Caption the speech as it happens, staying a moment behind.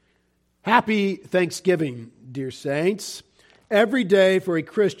Happy Thanksgiving, dear saints. Every day for a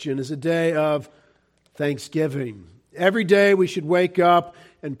Christian is a day of thanksgiving. Every day we should wake up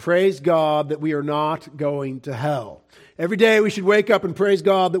and praise God that we are not going to hell. Every day we should wake up and praise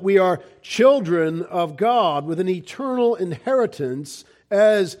God that we are children of God with an eternal inheritance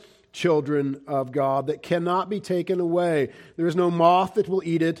as children of God that cannot be taken away. There is no moth that will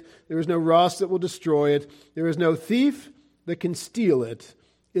eat it. There is no rust that will destroy it. There is no thief that can steal it.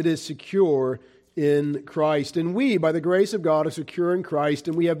 It is secure in Christ. And we, by the grace of God, are secure in Christ,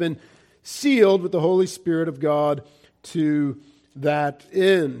 and we have been sealed with the Holy Spirit of God to that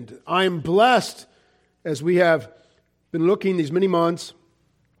end. I am blessed, as we have been looking these many months,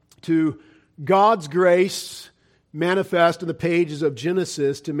 to God's grace manifest in the pages of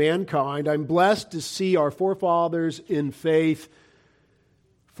Genesis to mankind. I'm blessed to see our forefathers in faith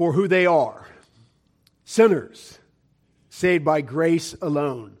for who they are. Sinners, saved by grace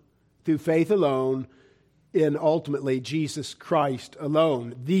alone, through faith alone, in ultimately Jesus Christ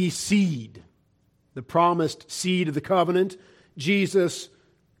alone. The seed, the promised seed of the covenant, Jesus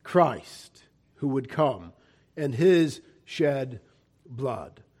Christ, who would come, and His shed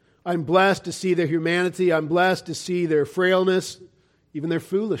blood. I'm blessed to see their humanity. I'm blessed to see their frailness, even their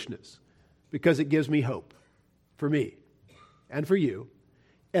foolishness, because it gives me hope for me and for you.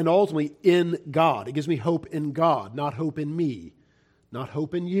 And ultimately in God. It gives me hope in God, not hope in me, not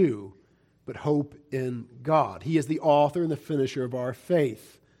hope in you, but hope in God. He is the author and the finisher of our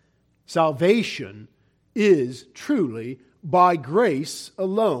faith. Salvation is truly by grace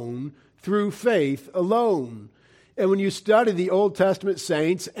alone, through faith alone. And when you study the Old Testament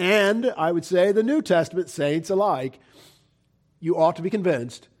saints, and I would say the New Testament saints alike, you ought to be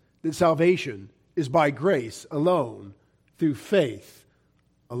convinced that salvation is by grace alone, through faith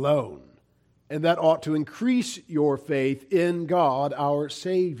alone. And that ought to increase your faith in God, our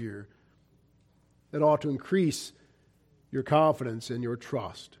Savior. That ought to increase your confidence and your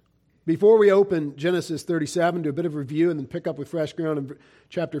trust. Before we open Genesis 37, do a bit of review and then pick up with fresh ground in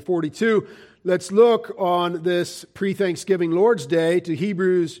chapter 42, let's look on this pre-Thanksgiving Lord's Day to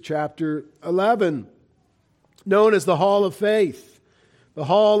Hebrews chapter 11, known as the Hall of Faith. The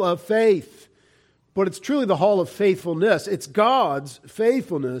Hall of Faith. But it's truly the hall of faithfulness. It's God's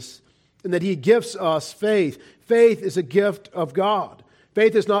faithfulness in that He gifts us faith. Faith is a gift of God.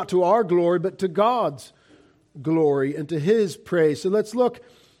 Faith is not to our glory, but to God's glory and to His praise. So let's look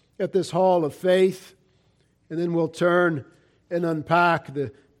at this hall of faith, and then we'll turn and unpack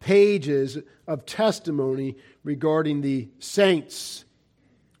the pages of testimony regarding the saints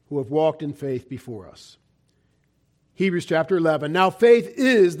who have walked in faith before us. Hebrews chapter 11. Now faith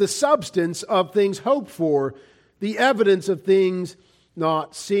is the substance of things hoped for, the evidence of things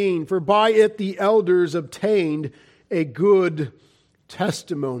not seen. For by it the elders obtained a good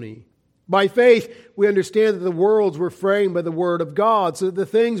testimony. By faith we understand that the worlds were framed by the word of God, so that the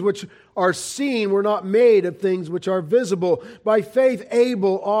things which are seen were not made of things which are visible. By faith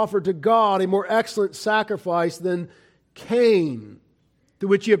Abel offered to God a more excellent sacrifice than Cain, to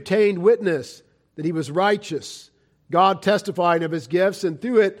which he obtained witness that he was righteous, God testifying of His gifts, and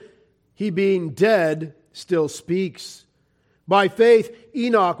through it, he being dead still speaks. By faith,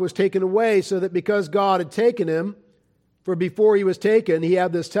 Enoch was taken away so that because God had taken him, for before he was taken, he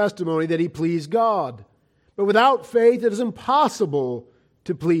had this testimony that he pleased God. But without faith, it is impossible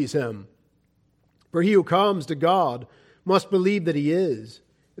to please Him. For he who comes to God must believe that He is,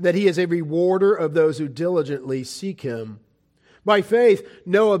 and that He is a rewarder of those who diligently seek Him. By faith,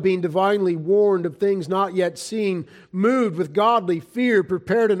 Noah, being divinely warned of things not yet seen, moved with godly fear,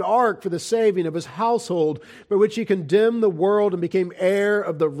 prepared an ark for the saving of his household, by which he condemned the world and became heir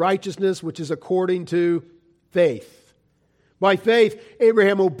of the righteousness which is according to faith. By faith,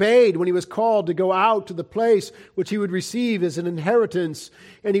 Abraham obeyed when he was called to go out to the place which he would receive as an inheritance,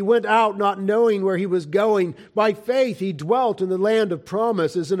 and he went out not knowing where he was going. By faith, he dwelt in the land of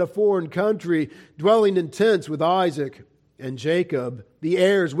promise as in a foreign country, dwelling in tents with Isaac and Jacob, the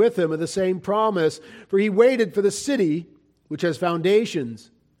heirs with him of the same promise. For he waited for the city which has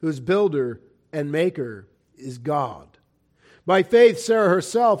foundations, whose builder and maker is God. By faith Sarah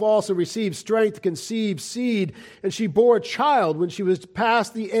herself also received strength to conceive seed, and she bore a child when she was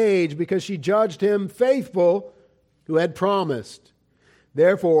past the age, because she judged him faithful who had promised.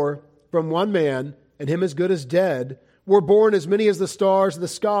 Therefore, from one man, and him as good as dead, were born as many as the stars of the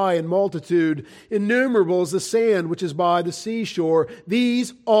sky in multitude, innumerable as the sand which is by the seashore.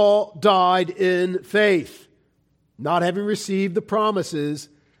 These all died in faith, not having received the promises,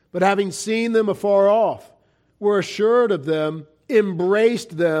 but having seen them afar off, were assured of them,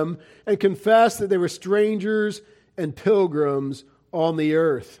 embraced them, and confessed that they were strangers and pilgrims on the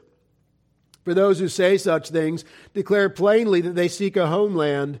earth. For those who say such things declare plainly that they seek a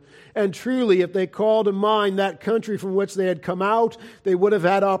homeland. And truly, if they call to mind that country from which they had come out, they would have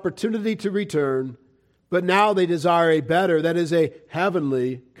had opportunity to return. But now they desire a better, that is, a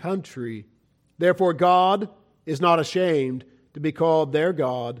heavenly country. Therefore God is not ashamed to be called their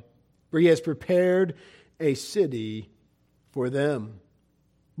God, for He has prepared a city for them.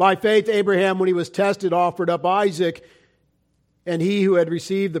 By faith Abraham, when he was tested, offered up Isaac, and he who had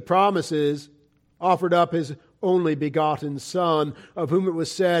received the promises offered up his only begotten son, of whom it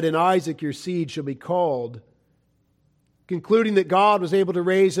was said, "In Isaac your seed shall be called," concluding that God was able to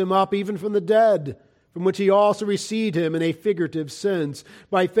raise him up even from the dead, from which He also received him in a figurative sense.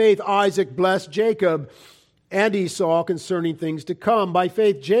 By faith Isaac blessed Jacob and Esau concerning things to come. By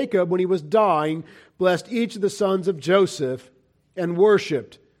faith Jacob, when he was dying, blessed each of the sons of Joseph and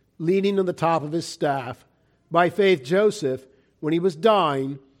worshipped, leaning on the top of his staff. By faith Joseph, when he was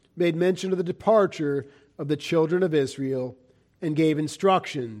dying, made mention of the departure of the children of Israel and gave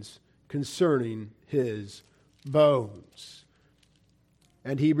instructions concerning his bones.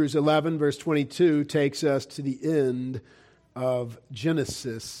 And Hebrews 11, verse 22, takes us to the end of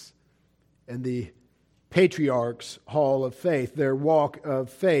Genesis and the patriarchs' hall of faith, their walk of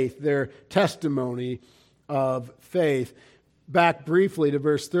faith, their testimony of faith. Back briefly to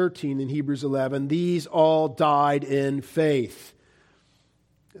verse 13 in Hebrews 11, these all died in faith.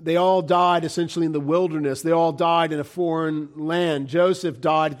 They all died essentially in the wilderness. They all died in a foreign land. Joseph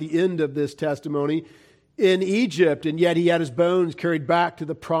died at the end of this testimony in Egypt, and yet he had his bones carried back to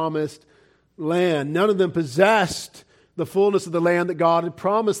the promised land. None of them possessed the fullness of the land that God had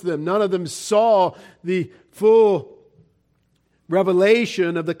promised them. None of them saw the full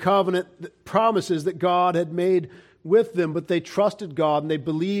revelation of the covenant promises that God had made with them, but they trusted God and they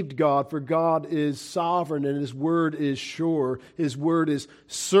believed God, for God is sovereign and His word is sure. His word is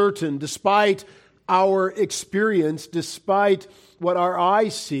certain. Despite our experience, despite what our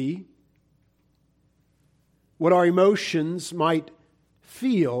eyes see, what our emotions might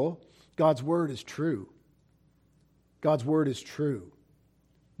feel, God's word is true. God's word is true.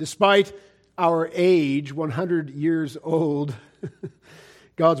 Despite our age, 100 years old,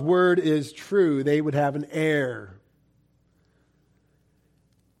 God's word is true. They would have an heir.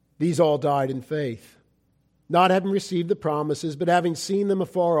 These all died in faith, not having received the promises, but having seen them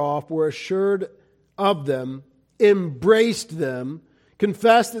afar off, were assured of them, embraced them,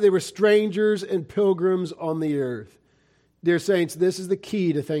 confessed that they were strangers and pilgrims on the earth. Dear saints, this is the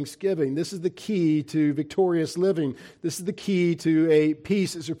key to thanksgiving. This is the key to victorious living. This is the key to a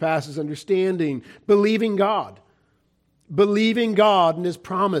peace that surpasses understanding. Believing God. Believing God and His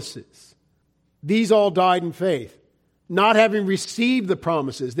promises. These all died in faith, not having received the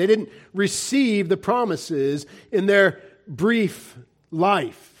promises. They didn't receive the promises in their brief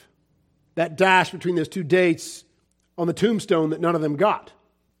life. That dash between those two dates on the tombstone that none of them got.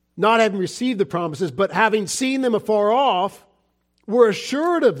 Not having received the promises, but having seen them afar off, were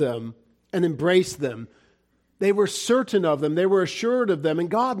assured of them and embraced them. They were certain of them. They were assured of them. And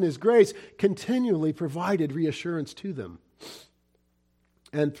God in His grace continually provided reassurance to them.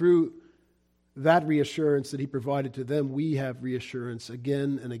 And through that reassurance that He provided to them, we have reassurance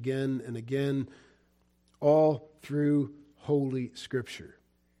again and again and again, all through Holy Scripture.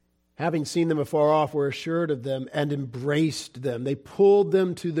 Having seen them afar off, were assured of them and embraced them. They pulled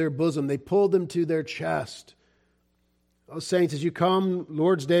them to their bosom. They pulled them to their chest. Oh, saints, as you come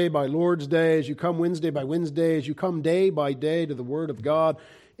Lord's Day by Lord's Day, as you come Wednesday by Wednesday, as you come day by day to the Word of God,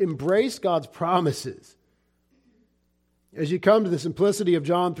 embrace God's promises. As you come to the simplicity of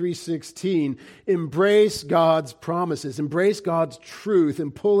John 3:16, embrace God's promises. Embrace God's truth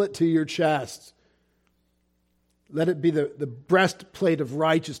and pull it to your chest. Let it be the breastplate of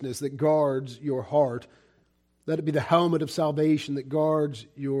righteousness that guards your heart. Let it be the helmet of salvation that guards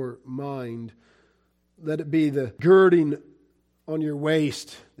your mind. Let it be the girding on your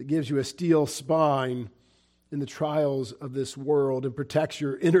waist that gives you a steel spine in the trials of this world and protects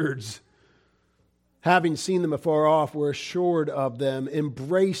your innards. Having seen them afar off, were assured of them,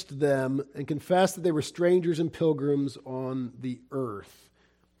 embraced them, and confessed that they were strangers and pilgrims on the earth.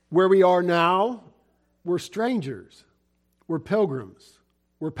 Where we are now, we're strangers. We're pilgrims.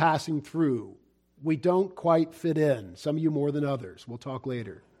 We're passing through. We don't quite fit in. Some of you more than others. We'll talk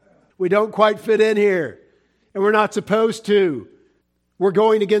later. We don't quite fit in here. And we're not supposed to. We're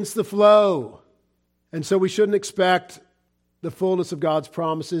going against the flow. And so we shouldn't expect the fullness of God's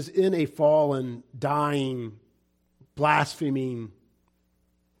promises in a fallen, dying, blaspheming,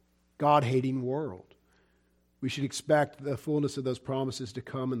 God-hating world. We should expect the fullness of those promises to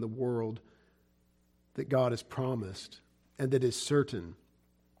come in the world that God has promised and that is certain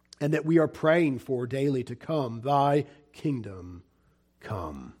and that we are praying for daily to come. Thy kingdom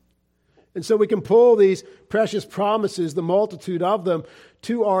come. And so we can pull these precious promises, the multitude of them,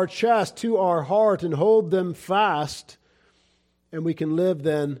 to our chest, to our heart, and hold them fast. And we can live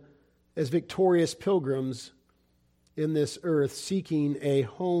then as victorious pilgrims in this earth, seeking a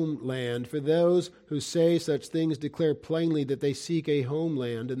homeland. For those who say such things declare plainly that they seek a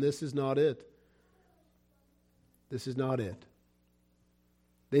homeland, and this is not it. This is not it.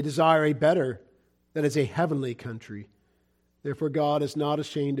 They desire a better, that is a heavenly country. Therefore God is not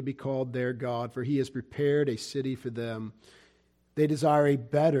ashamed to be called their God, for he has prepared a city for them. They desire a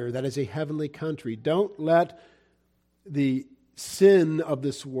better, that is a heavenly country. Don't let the sin of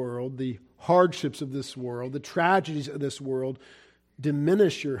this world, the hardships of this world, the tragedies of this world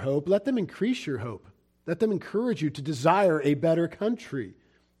diminish your hope. Let them increase your hope. Let them encourage you to desire a better country.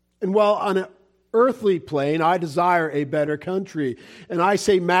 And while on an earthly plane, I desire a better country, and I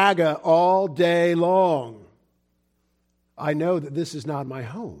say MAGA all day long, I know that this is not my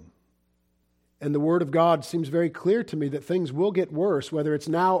home. And the Word of God seems very clear to me that things will get worse. Whether it's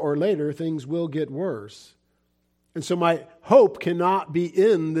now or later, things will get worse. And so my hope cannot be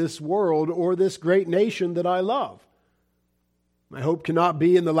in this world or this great nation that I love. My hope cannot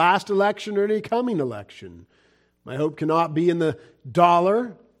be in the last election or any coming election. My hope cannot be in the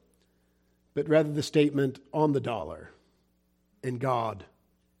dollar, but rather the statement on the dollar. In God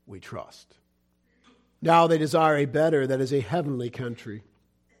we trust. Now they desire a better, that is a heavenly country.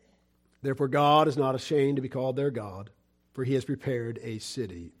 Therefore God is not ashamed to be called their God, for he has prepared a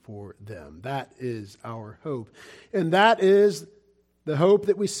city for them. That is our hope. And that is the hope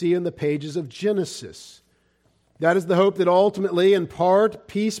that we see in the pages of Genesis. That is the hope that ultimately, in part,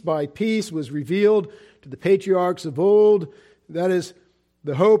 piece by piece, was revealed to the patriarchs of old. That is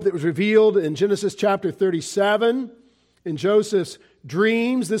the hope that was revealed in Genesis chapter 37, in Joseph's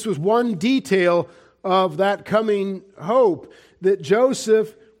dreams. This was one detail of that coming hope, that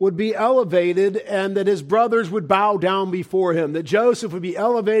Joseph would be elevated and that his brothers would bow down before him, that Joseph would be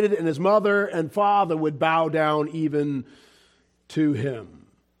elevated and his mother and father would bow down even to him.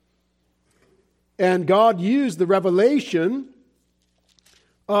 And God used the revelation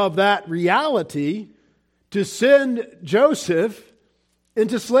of that reality to send Joseph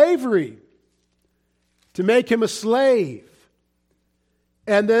into slavery, to make him a slave.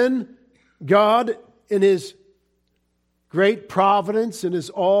 And then God, in his great providence and his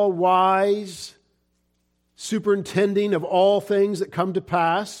all-wise superintending of all things that come to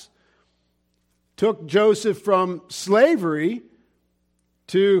pass, took Joseph from slavery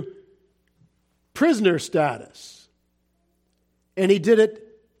to prisoner status. And he did it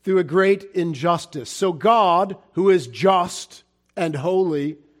through a great injustice. So God, who is just and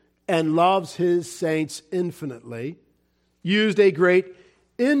holy and loves his saints infinitely, used a great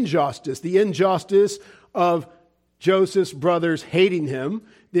injustice, the injustice of Joseph's brothers hating him,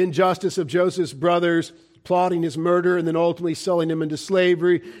 the injustice of Joseph's brothers plotting his murder and then ultimately selling him into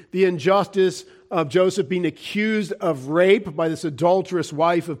slavery, the injustice of Joseph being accused of rape by this adulterous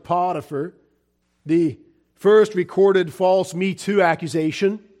wife of Potiphar, the first recorded false Me Too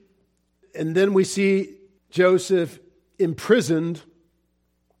accusation, and then we see Joseph imprisoned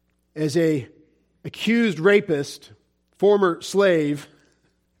as a accused rapist, former slave.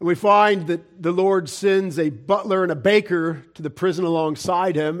 And we find that the Lord sends a butler and a baker to the prison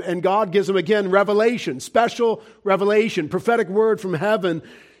alongside him, and God gives him again revelation, special revelation, prophetic word from heaven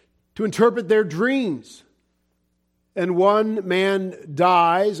to interpret their dreams. And one man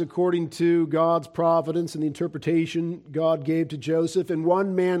dies according to God's providence and the interpretation God gave to Joseph, and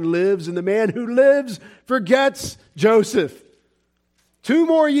one man lives, and the man who lives forgets Joseph. 2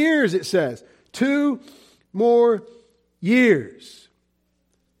 more years, it says. 2 more years.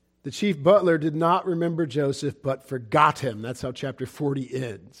 The chief butler did not remember Joseph, but forgot him. That's how chapter 40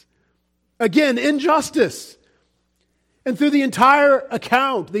 ends. Again, injustice. And through the entire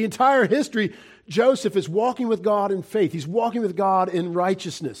account, the entire history, Joseph is walking with God in faith. He's walking with God in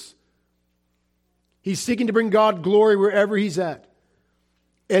righteousness. He's seeking to bring God glory wherever he's at.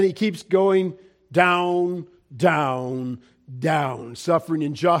 And he keeps going down, down, down, suffering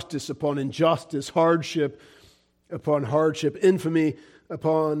injustice upon injustice, hardship upon hardship, infamy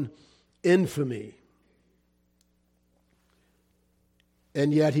upon infamy.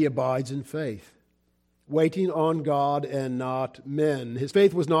 And yet he abides in faith, waiting on God and not men. His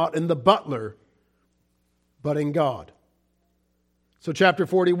faith was not in the butler, but in God. So chapter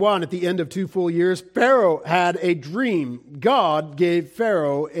 41, at the end of 2 full years, Pharaoh had a dream. God gave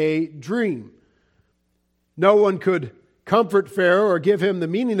Pharaoh a dream. No one could comfort Pharaoh or give him the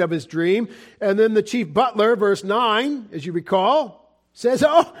meaning of his dream. And then the chief butler, verse 9, as you recall, says,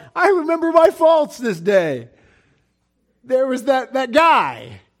 oh, I remember my faults this day. There was that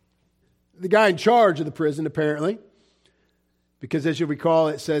guy, the guy in charge of the prison, apparently, because as you recall,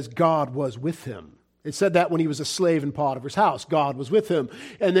 it says God was with him. It said that when he was a slave in Potiphar's house, God was with him.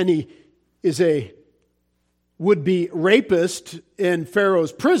 And then he is a would-be rapist in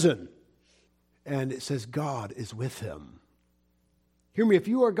Pharaoh's prison. And it says God is with him. Hear me, if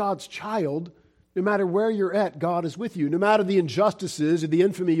you are God's child, no matter where you're at, God is with you. No matter the injustices or the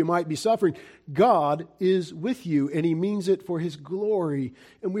infamy you might be suffering, God is with you, and He means it for His glory.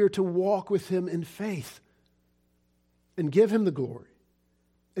 And we are to walk with Him in faith and give Him the glory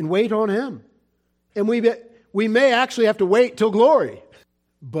and wait on Him. And we may actually have to wait till glory.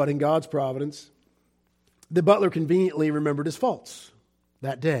 But in God's providence, the butler conveniently remembered his faults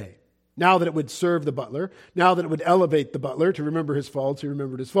that day. Now that it would serve the butler, now that it would elevate the butler to remember his faults, he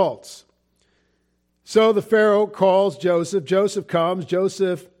remembered his faults. So the Pharaoh calls Joseph. Joseph comes.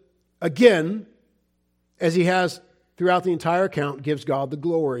 Joseph, again, as he has throughout the entire account, gives God the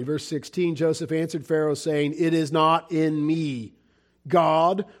glory. Verse 16, Joseph answered Pharaoh, saying, "It is not in me.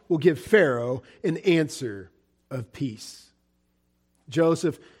 God will give Pharaoh an answer of peace."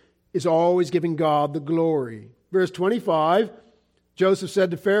 Joseph is always giving God the glory. Verse 25, Joseph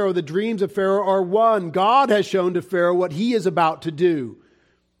said to Pharaoh, "The dreams of Pharaoh are one. God has shown to Pharaoh what he is about to do."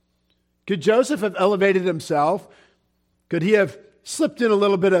 Could Joseph have elevated himself? Could he have slipped in a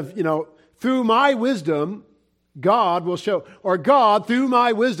little bit of, through my wisdom, God will show, or God, through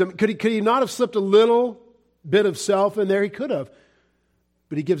my wisdom, could he not have slipped a little bit of self in there? He could have.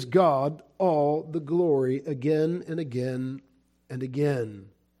 But he gives God all the glory again and again and again.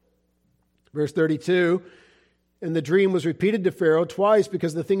 Verse 32, and the dream was repeated to Pharaoh twice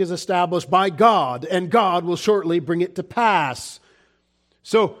because the thing is established by God, and God will shortly bring it to pass.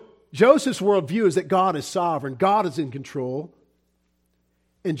 So Joseph's worldview is that God is sovereign, God is in control,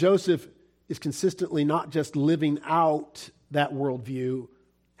 and Joseph is consistently not just living out that worldview,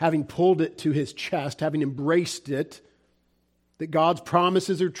 having pulled it to his chest, having embraced it, that God's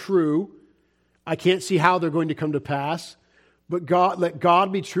promises are true. I can't see how they're going to come to pass, but let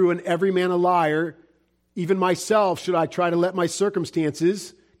God be true and every man a liar. Even myself, should I try to let my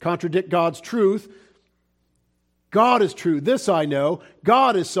circumstances contradict God's truth? God is true, this I know.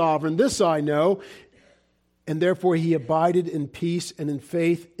 God is sovereign, this I know. And therefore he abided in peace and in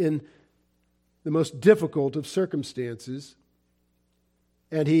faith in the most difficult of circumstances.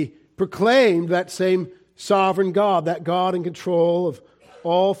 And he proclaimed that same sovereign God, that God in control of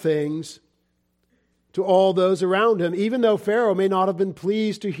all things, to all those around him, even though Pharaoh may not have been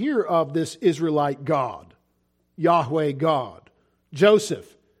pleased to hear of this Israelite God, Yahweh God.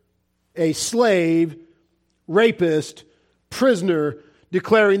 Joseph, a slave, rapist, prisoner,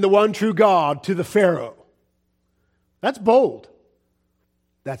 declaring the one true God to the Pharaoh. That's bold.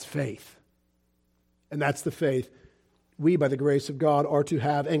 That's faith. And that's the faith we, by the grace of God, are to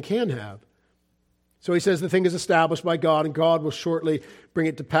have and can have. So he says the thing is established by God, and God will shortly bring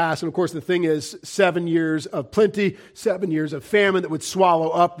it to pass. And of course, the thing is 7 years of plenty, 7 years of famine that would swallow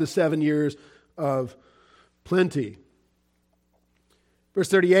up the 7 years of plenty. Verse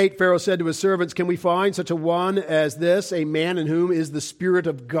 38, Pharaoh said to his servants, "Can we find such a one as this, a man in whom is the Spirit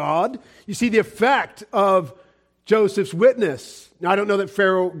of God?" You see the effect of Joseph's witness. Now, I don't know that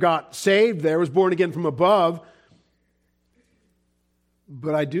Pharaoh got saved there, was born again from above,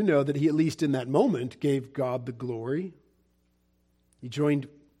 but I do know that he, at least in that moment, gave God the glory. He joined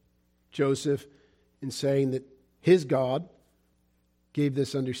Joseph in saying that his God gave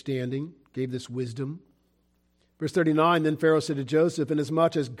this understanding, gave this wisdom. Verse 39, then Pharaoh said to Joseph,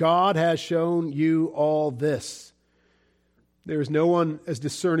 "Inasmuch as God has shown you all this, there is no one as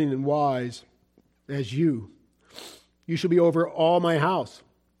discerning and wise as you. You shall be over all my house,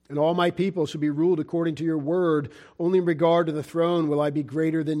 and all my people shall be ruled according to your word. Only in regard to the throne will I be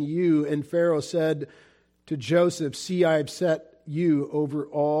greater than you." And Pharaoh said to Joseph, "See, I have set you over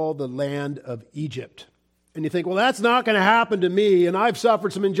all the land of Egypt." And you think, well, that's not going to happen to me, and I've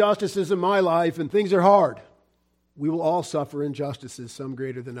suffered some injustices in my life, and things are hard. We will all suffer injustices, some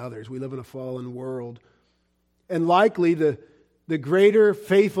greater than others. We live in a fallen world. And likely the greater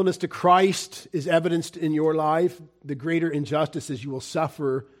faithfulness to Christ is evidenced in your life, the greater injustices you will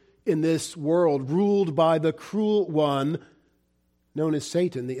suffer in this world, ruled by the cruel one known as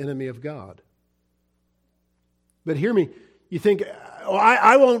Satan, the enemy of God. But hear me, you think,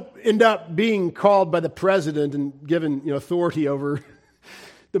 I won't end up being called by the president and given authority over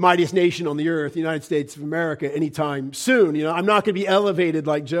the mightiest nation on the earth, the United States of America, anytime soon. I'm not going to be elevated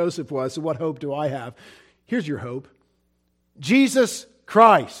like Joseph was, so what hope do I have? Here's your hope. Jesus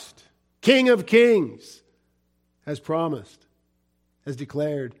Christ, King of Kings, has promised has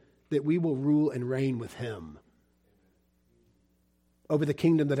declared that we will rule and reign with him over the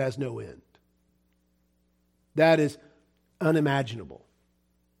kingdom that has no end. That is unimaginable.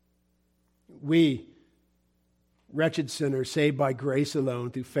 We, wretched sinners, saved by grace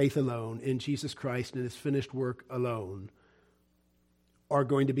alone, through faith alone, in Jesus Christ and his finished work alone, are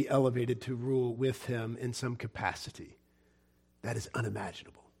going to be elevated to rule with him in some capacity. That is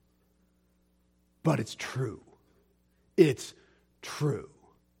unimaginable. But it's true. It's true.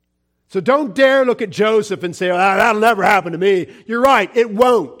 So don't dare look at Joseph and say, oh, that'll never happen to me. You're right, it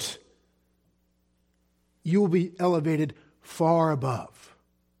won't. You will be elevated far above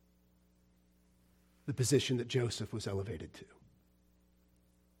the position that Joseph was elevated to.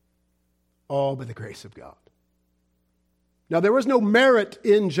 All by the grace of God. Now, there was no merit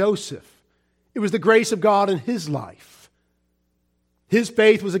in Joseph. It was the grace of God in his life. His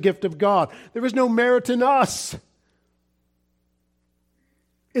faith was a gift of God. There was no merit in us.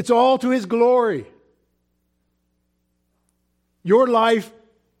 It's all to his glory. Your life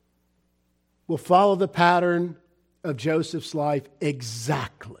will follow the pattern of Joseph's life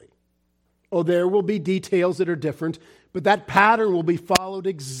exactly. Oh, there will be details that are different, but that pattern will be followed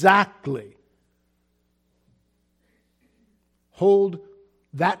exactly. Hold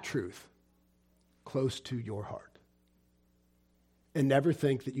that truth close to your heart. And never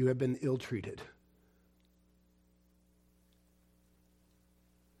think that you have been ill-treated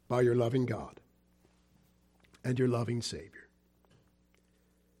by your loving God and your loving Savior.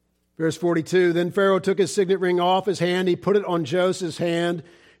 Verse 42, then Pharaoh took his signet ring off his hand, he put it on Joseph's hand,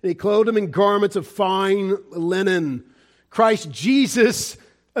 and he clothed him in garments of fine linen. Christ Jesus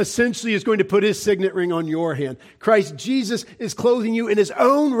essentially is going to put his signet ring on your hand. Christ Jesus is clothing you in his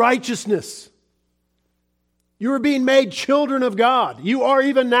own righteousness. You are being made children of God. You are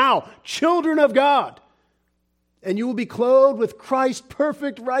even now children of God. And you will be clothed with Christ's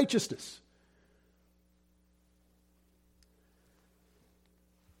perfect righteousness.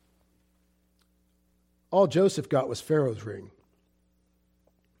 All Joseph got was Pharaoh's ring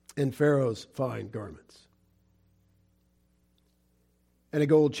and Pharaoh's fine garments and a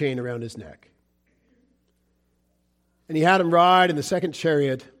gold chain around his neck. And he had him ride in the second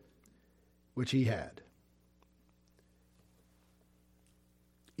chariot which he had.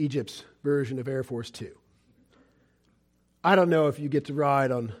 Egypt's version of Air Force Two. I don't know if you get to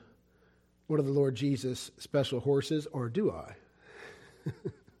ride on one of the Lord Jesus' special horses, or do I?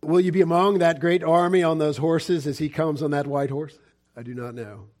 Will you be among that great army on those horses as he comes on that white horse? I do not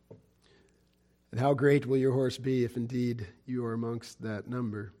know. And how great will your horse be if indeed you are amongst that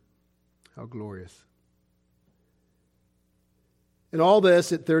number? How glorious. And all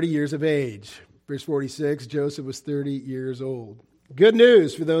this at 30 years of age. Verse 46, Joseph was 30 years old. Good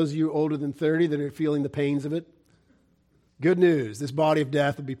news for those of you older than 30 that are feeling the pains of it. Good news, this body of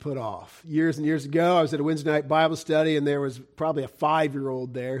death will be put off. Years and years ago, I was at a Wednesday night Bible study, and there was probably a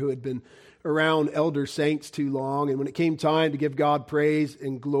 5-year-old there who had been around elder saints too long. And when it came time to give God praise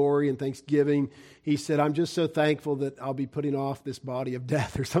and glory and thanksgiving, he said, I'm just so thankful that I'll be putting off this body of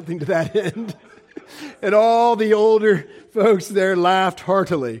death, or something to that end. And all the older folks there laughed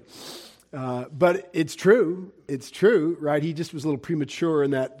heartily. But it's true. It's true, right? He just was a little premature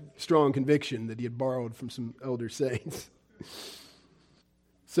in that strong conviction that he had borrowed from some elder saints.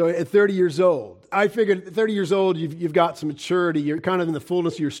 So at 30 years old, I figured at 30 years old, you've got some maturity. You're kind of in the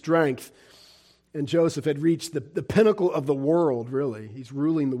fullness of your strength. And Joseph had reached the pinnacle of the world, really. He's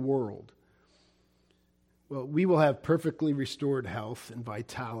ruling the world. Well, we will have perfectly restored health and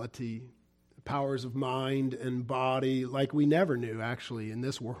vitality, powers of mind and body like we never knew, actually, in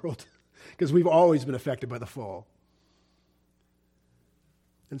this world. Because we've always been affected by the fall.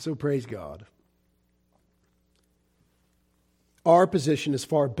 And so praise God. Our position is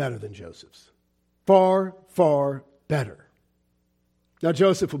far better than Joseph's. Far, far better. Now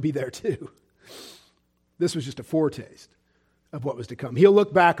Joseph will be there too. This was just a foretaste of what was to come. He'll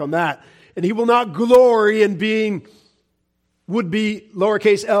look back on that, and he will not glory in being would-be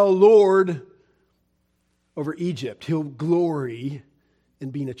lowercase l Lord over Egypt. He'll glory in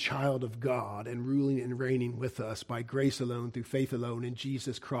being a child of God and ruling and reigning with us by grace alone, through faith alone, in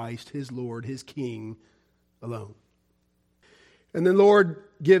Jesus Christ, his Lord, his King alone. And then the Lord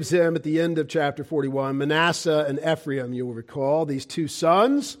gives him, at the end of chapter 41, Manasseh and Ephraim, you will recall, these two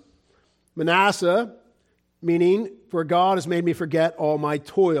sons. Manasseh, meaning, for God has made me forget all my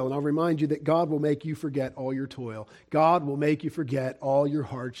toil. And I'll remind you that God will make you forget all your toil. God will make you forget all your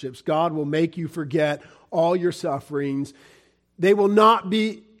hardships. God will make you forget all your sufferings. They will not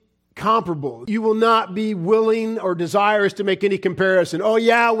be comparable. You will not be willing or desirous to make any comparison. Oh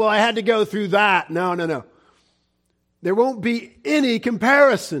yeah, well I had to go through that. No. There won't be any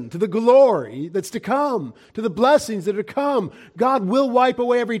comparison to the glory that's to come, to the blessings that are to come. God will wipe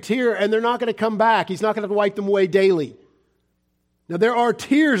away every tear, and they're not going to come back. He's not going to wipe them away daily. Now, there are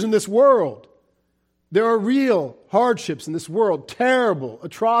tears in this world. There are real hardships in this world, terrible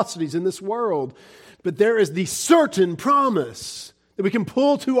atrocities in this world. But there is the certain promise that we can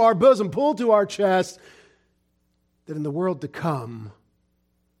pull to our bosom, pull to our chest, that in the world to come,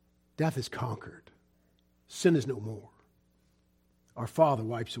 death is conquered. Sin is no more. Our Father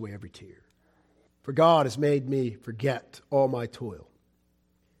wipes away every tear. For God has made me forget all my toil.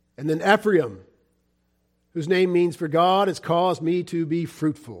 And then Ephraim, whose name means, for God has caused me to be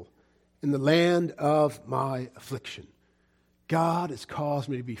fruitful in the land of my affliction. God has caused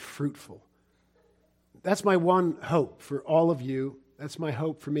me to be fruitful. That's my one hope for all of you. That's my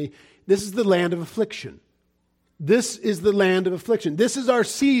hope for me. This is the land of affliction. This is the land of affliction. This is our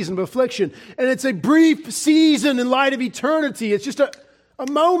season of affliction. And it's a brief season in light of eternity. It's just a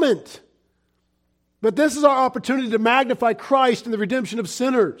moment. But this is our opportunity to magnify Christ in the redemption of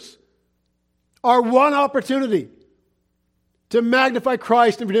sinners. Our one opportunity to magnify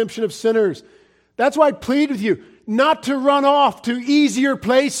Christ in the redemption of sinners. That's why I plead with you not to run off to easier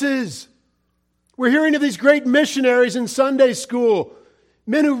places. We're hearing of these great missionaries in Sunday school,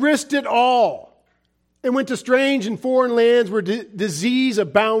 men who risked it all and went to strange and foreign lands where disease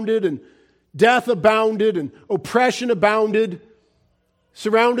abounded and death abounded and oppression abounded,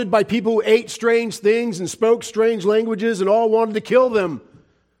 surrounded by people who ate strange things and spoke strange languages and all wanted to kill them.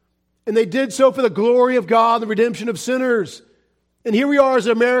 And they did so for the glory of God, the redemption of sinners. And here we are as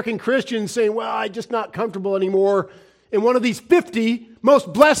American Christians saying, well, I'm just not comfortable anymore in one of these 50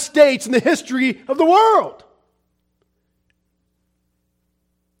 most blessed states in the history of the world.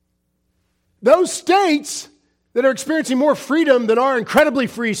 Those states that are experiencing more freedom than our incredibly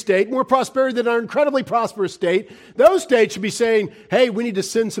free state, more prosperity than our incredibly prosperous state, those states should be saying, hey, we need to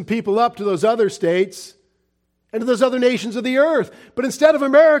send some people up to those other states and to those other nations of the earth. But instead of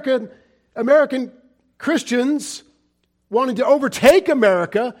American Christians wanting to overtake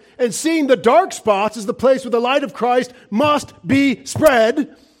America and seeing the dark spots as the place where the light of Christ must be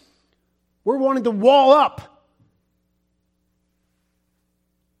spread, we're wanting to wall up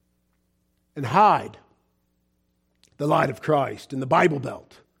and hide the light of Christ in the Bible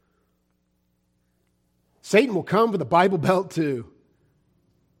Belt. Satan will come for the Bible Belt too.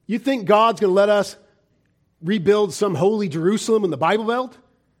 You think God's going to let us rebuild some holy Jerusalem in the Bible Belt?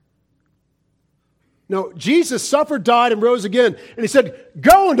 No, Jesus suffered, died, and rose again. And he said,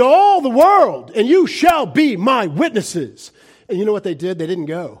 go into all the world, and you shall be my witnesses. And you know what they did? They didn't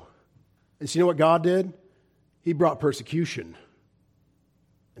go. And so you know what God did? He brought persecution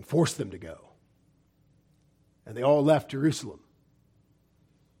and forced them to go. And they all left Jerusalem,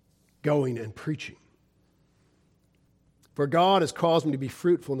 going and preaching. For God has caused me to be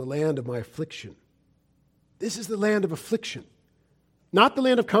fruitful in the land of my affliction. This is the land of affliction. Not the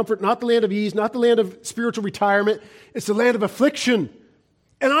land of comfort, not the land of ease, not the land of spiritual retirement. It's the land of affliction.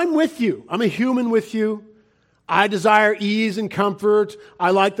 And I'm with you. I'm a human with you. I desire ease and comfort.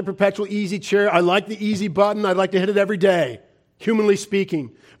 I like the perpetual easy chair. I like the easy button. I'd like to hit it every day, humanly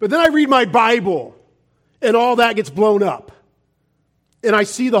speaking. But then I read my Bible, and all that gets blown up. And I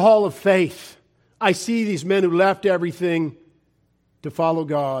see the hall of faith. I see these men who left everything to follow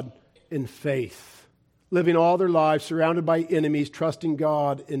God in faith, living all their lives surrounded by enemies, trusting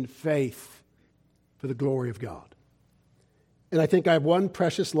God in faith for the glory of God. And I think I have one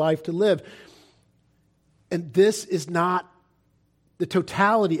precious life to live. And this is not the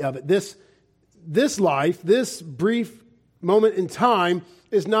totality of it. This life, this brief moment in time,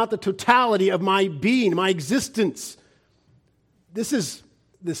 is not the totality of my being, my existence. This is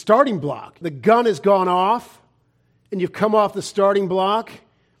the starting block. The gun has gone off, and you've come off the starting block,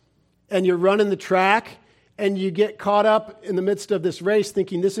 and you're running the track, and you get caught up in the midst of this race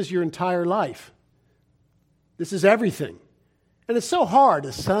thinking this is your entire life. This is everything. And it's so hard.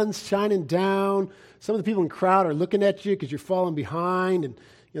 The sun's shining down. Some of the people in the crowd are looking at you because you're falling behind, and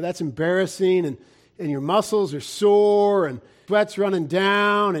that's embarrassing, and your muscles are sore, and sweat's running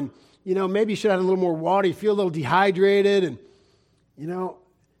down, and maybe you should have a little more water. You feel a little dehydrated, and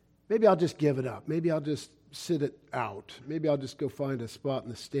maybe I'll just give it up. Maybe I'll just sit it out. Maybe I'll just go find a spot in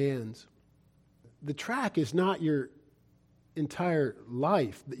the stands. The track is not your entire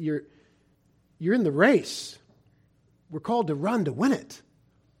life. You're in the race. We're called to run to win it.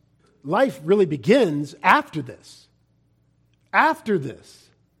 Life really begins after this. After this.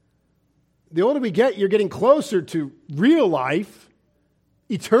 The older we get, you're getting closer to real life,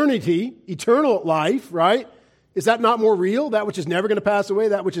 eternity, eternal life, right? Is that not more real? That which is never going to pass away,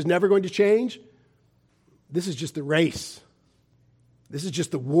 that which is never going to change? this is just the race. This is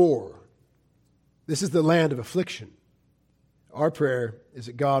just the war. This is the land of affliction. Our prayer is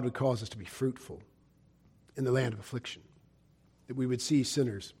that God would cause us to be fruitful in the land of affliction, that we would see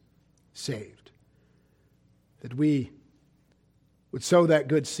sinners saved, that we would sow that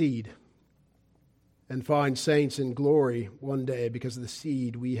good seed and find saints in glory one day because of the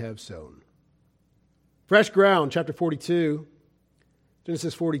seed we have sown. Fresh ground, chapter 42,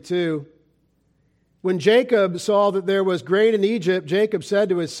 Genesis 42. When Jacob saw that there was grain in Egypt, Jacob said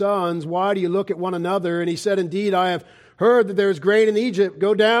to his sons, "Why do you look at one another?" And he said, "Indeed, I have heard that there is grain in Egypt.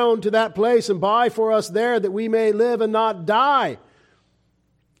 Go down to that place and buy for us there, that we may live and not die."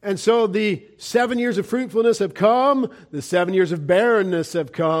 And so the 7 years of fruitfulness have come, the 7 years of barrenness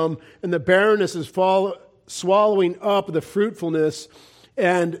have come, and the barrenness is swallowing up the fruitfulness.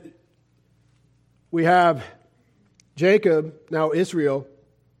 And we have Jacob, now Israel,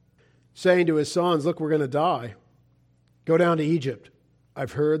 saying to his sons, "Look, we're going to die. Go down to Egypt.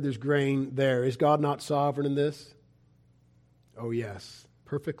 I've heard there's grain there." Is God not sovereign in this? Oh, yes,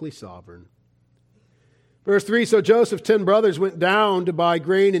 perfectly sovereign. Verse 3, so Joseph's 10 brothers went down to buy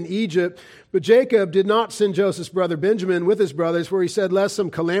grain in Egypt, but Jacob did not send Joseph's brother Benjamin with his brothers, for he said, lest some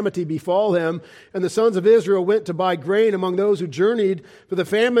calamity befall him. And the sons of Israel went to buy grain among those who journeyed, for the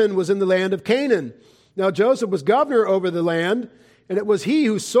famine was in the land of Canaan. Now Joseph was governor over the land, and it was he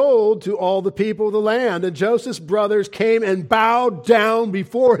who sold to all the people of the land. And Joseph's brothers came and bowed down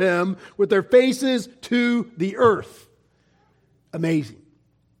before him with their faces to the earth. Amazing.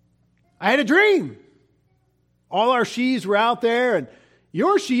 I had a dream. All our sheaves were out there, and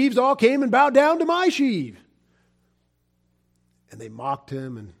your sheaves all came and bowed down to my sheaf. And they mocked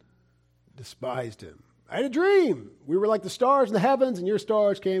him and despised him. I had a dream. We were like the stars in the heavens, and your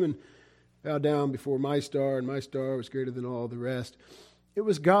stars came and bowed down before my star, and my star was greater than all the rest. It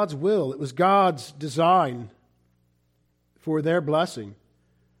was God's will. It was God's design for their blessing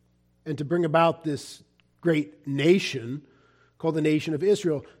and to bring about this great nation called the nation of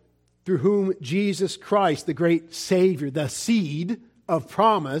Israel, through whom Jesus Christ, the great Savior, the seed of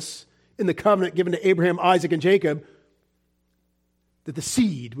promise in the covenant given to Abraham, Isaac, and Jacob, that the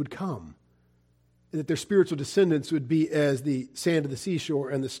seed would come, and that their spiritual descendants would be as the sand of the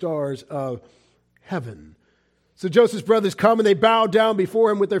seashore and the stars of heaven. So Joseph's brothers come and they bow down before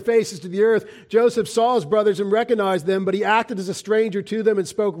him with their faces to the earth. Joseph saw his brothers and recognized them, but he acted as a stranger to them and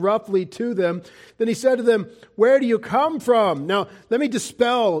spoke roughly to them. Then he said to them, "Where do you come from?" Now, let me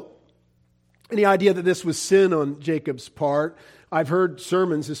dispel any idea that this was sin on Jacob's part. I've heard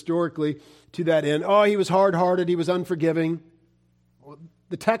sermons historically to that end. Oh, he was hard-hearted, he was unforgiving. Well,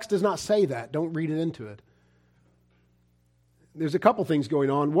 the text does not say that. Don't read it into it. There's a couple things going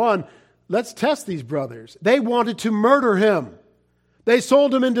on. One, let's test these brothers. They wanted to murder him. They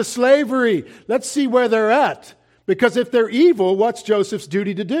sold him into slavery. Let's see where they're at. Because if they're evil, what's Joseph's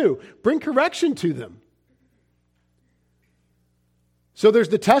duty to do? Bring correction to them. So there's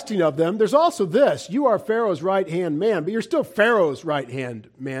the testing of them. There's also this. You are Pharaoh's right-hand man, but you're still Pharaoh's right-hand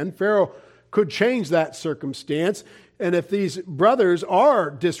man. Pharaoh could change that circumstance. And if these brothers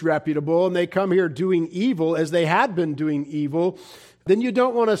are disreputable and they come here doing evil as they had been doing evil, then you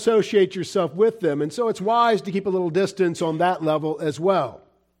don't want to associate yourself with them. And so it's wise to keep a little distance on that level as well.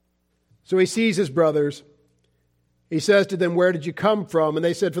 So he sees his brothers. He says to them, "Where did you come from?" And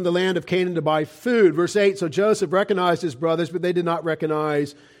they said, "From the land of Canaan to buy food." Verse 8, so Joseph recognized his brothers, but they did not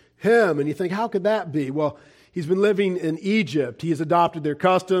recognize him. And you think, how could that be? Well, he's been living in Egypt. He has adopted their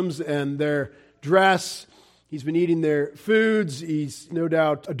customs and their dress. He's been eating their foods. He's no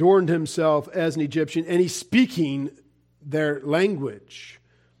doubt adorned himself as an Egyptian, and he's speaking their language,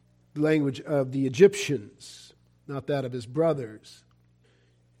 the language of the Egyptians, not that of his brothers.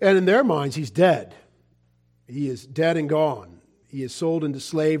 And in their minds, he's dead. He is dead and gone. He is sold into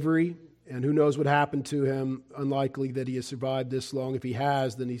slavery, and who knows what happened to him. Unlikely that he has survived this long. If he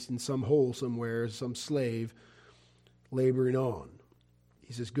has, then he's in some hole somewhere, some slave laboring on.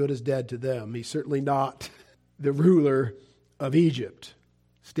 He's as good as dead to them. He's certainly not the ruler of Egypt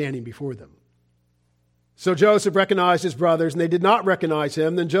standing before them. So Joseph recognized his brothers, and they did not recognize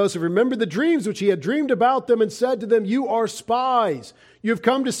him. Then Joseph remembered the dreams which he had dreamed about them and said to them, "You are spies. You have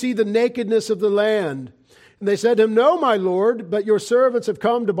come to see the nakedness of the land." And they said to him, "No, my lord, but your servants have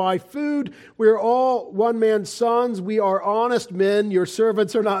come to buy food. We are all one man's sons. We are honest men. Your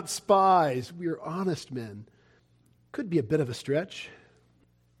servants are not spies." We are honest men. Could be a bit of a stretch.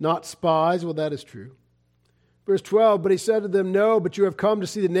 Not spies. Well, that is true. Verse 12, but he said to them, "No, but you have come to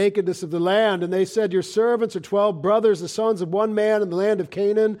see the nakedness of the land." And they said, "Your servants are 12 brothers, the sons of one man in the land of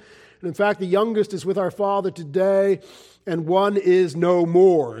Canaan. And in fact, the youngest is with our father today, and one is no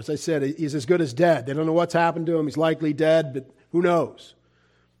more. As I said, he's as good as dead. They don't know what's happened to him. He's likely dead, but who knows?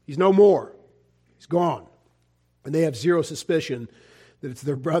 He's no more. He's gone. And they have zero suspicion that it's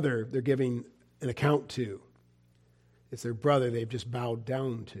their brother they're giving an account to. It's their brother they've just bowed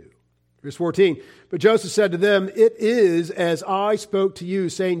down to. Verse 14, but Joseph said to them, it is as I spoke to you,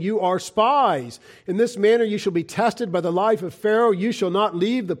 saying, you are spies. In this manner you shall be tested by the life of Pharaoh. You shall not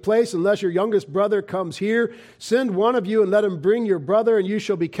leave the place unless your youngest brother comes here. Send one of you and let him bring your brother, and you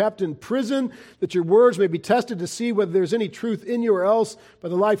shall be kept in prison, that your words may be tested to see whether there's any truth in you, or else by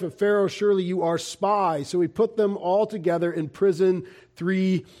the life of Pharaoh surely you are spies. So he put them all together in prison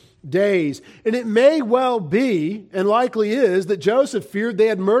 3 days. And it may well be, and likely is, that Joseph feared they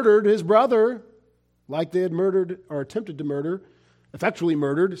had murdered his brother, like they had murdered or attempted to murder, effectually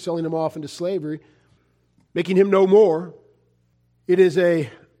murdered, selling him off into slavery, making him no more. It is a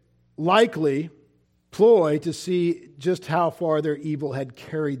likely ploy to see just how far their evil had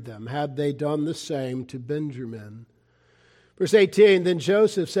carried them, had they done the same to Benjamin. Verse 18, then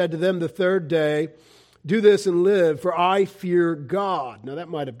Joseph said to them the third day, do this and live, for I fear God. Now that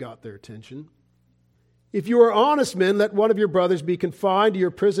might have got their attention. If you are honest men, let one of your brothers be confined to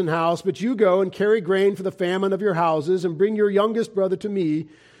your prison house, but you go and carry grain for the famine of your houses, and bring your youngest brother to me,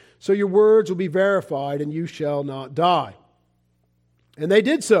 so your words will be verified, and you shall not die. And they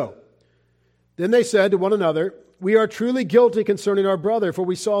did so. Then they said to one another, we are truly guilty concerning our brother, for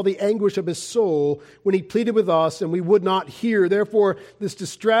we saw the anguish of his soul when he pleaded with us, and we would not hear. Therefore, this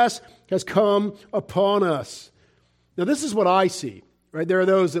distress has come upon us. Now, this is what I see, right? There are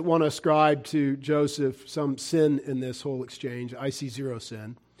those that want to ascribe to Joseph some sin in this whole exchange. I see zero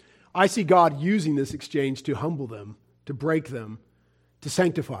sin. I see God using this exchange to humble them, to break them, to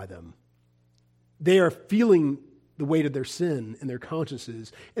sanctify them. They are feeling the weight of their sin in their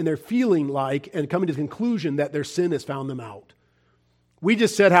consciences, and they're feeling like and coming to the conclusion that their sin has found them out. We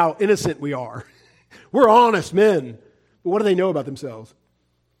just said how innocent we are. We're honest men. But what do they know about themselves?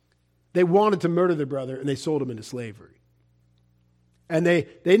 They wanted to murder their brother, and they sold him into slavery. And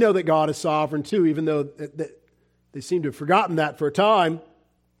they know that God is sovereign too, even though they seem to have forgotten that for a time.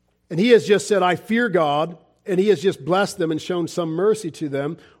 And he has just said, I fear God, and he has just blessed them and shown some mercy to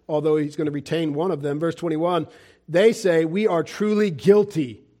them, although he's going to retain one of them. Verse 21, they say, we are truly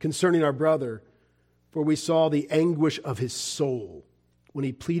guilty concerning our brother, for we saw the anguish of his soul when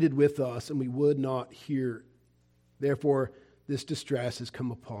he pleaded with us, and we would not hear. Therefore, this distress has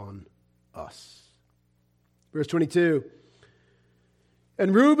come upon us. Verse 22,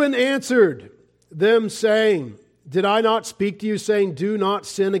 and Reuben answered them, saying, did I not speak to you, saying, do not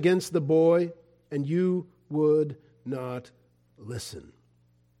sin against the boy? And you would not listen.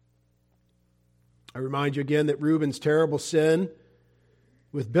 I remind you again that Reuben's terrible sin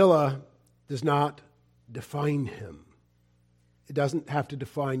with Bilhah does not define him. It doesn't have to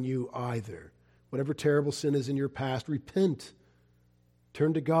define you either. Whatever terrible sin is in your past, repent.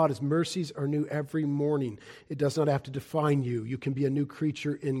 Turn to God. His mercies are new every morning. It does not have to define you. You can be a new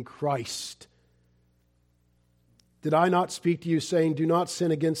creature in Christ. Did I not speak to you, saying, do not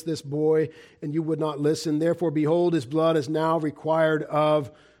sin against this boy, and you would not listen? Therefore, behold, his blood is now required of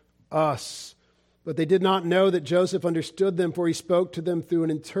us. But they did not know that Joseph understood them, for he spoke to them through an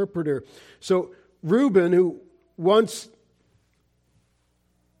interpreter. So Reuben, who once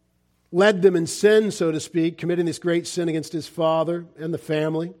led them in sin, so to speak, committing this great sin against his father and the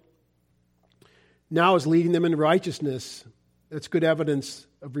family, now is leading them in righteousness. That's good evidence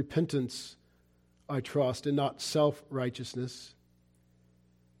of repentance, I trust, and not self-righteousness.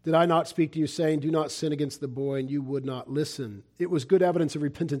 Did I not speak to you, saying, do not sin against the boy, and you would not listen? It was good evidence of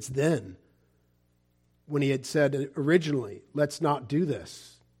repentance then, when he had said originally, let's not do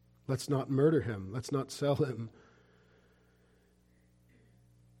this. Let's not murder him. Let's not sell him.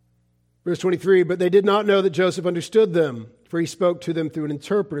 Verse 23, but they did not know that Joseph understood them, for he spoke to them through an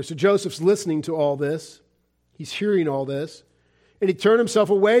interpreter. So Joseph's listening to all this. He's hearing all this. And he turned himself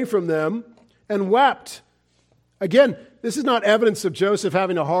away from them and wept. Again, this is not evidence of Joseph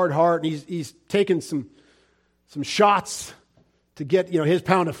having a hard heart, and he's taken some shots to get his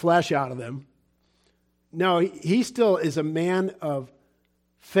pound of flesh out of them. No, he still is a man of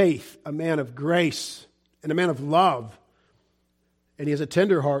faith, a man of grace, and a man of love. And he has a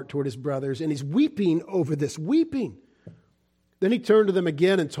tender heart toward his brothers, and he's weeping over this, weeping. Then he turned to them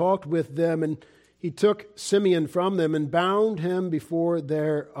again and talked with them, and he took Simeon from them and bound him before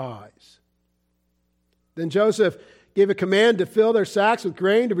their eyes. Then Joseph gave a command to fill their sacks with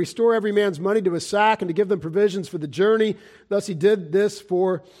grain, to restore every man's money to his sack, and to give them provisions for the journey. Thus he did this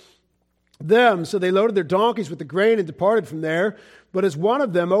for them. So they loaded their donkeys with the grain and departed from there. But as one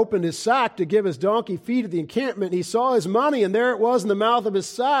of them opened his sack to give his donkey feed at the encampment, he saw his money, and there it was in the mouth of his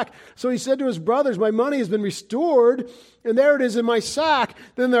sack. So he said to his brothers, my money has been restored, and there it is in my sack.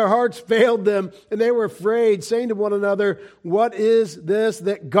 Then their hearts failed them, and they were afraid, saying to one another, what is this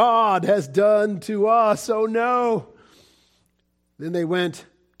that God has done to us? Oh no. Then they went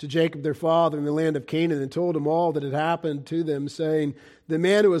to Jacob their father in the land of Canaan and told him all that had happened to them, saying, the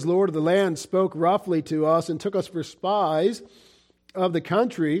man who was Lord of the land spoke roughly to us and took us for spies of the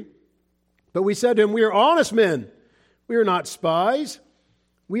country. But we said to him, we are honest men. We are not spies.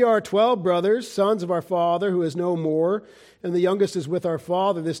 We are 12 brothers, sons of our father, who is no more, and the youngest is with our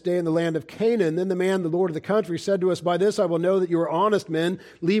father this day in the land of Canaan. Then the man, the Lord of the country, said to us, by this I will know that you are honest men.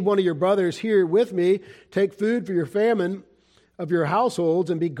 Leave one of your brothers here with me. Take food for your famine of your households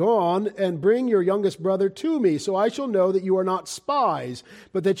and be gone, and bring your youngest brother to me, so I shall know that you are not spies,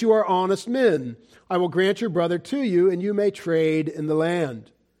 but that you are honest men. I will grant your brother to you, and you may trade in the land.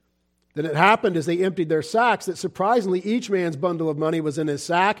 Then it happened as they emptied their sacks that surprisingly each man's bundle of money was in his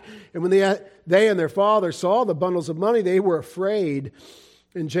sack. And when they and their father saw the bundles of money, they were afraid.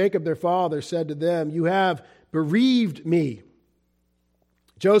 And Jacob their father said to them, you have bereaved me.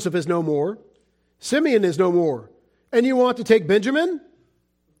 Joseph is no more. Simeon is no more. And you want to take Benjamin?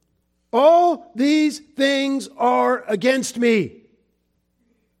 All these things are against me.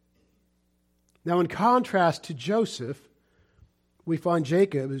 Now, in contrast to Joseph, we find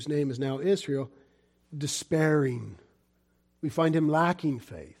Jacob, whose name is now Israel, despairing. We find him lacking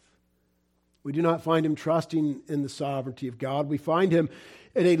faith. We do not find him trusting in the sovereignty of God. We find him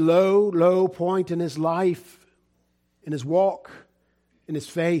at a low, low point in his life, in his walk, in his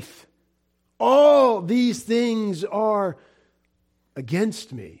faith. All these things are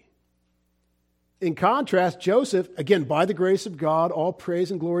against me. In contrast, Joseph, again, by the grace of God, all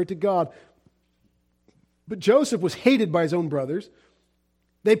praise and glory to God. But Joseph was hated by his own brothers.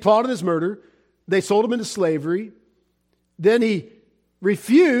 They plotted his murder. They sold him into slavery. Then he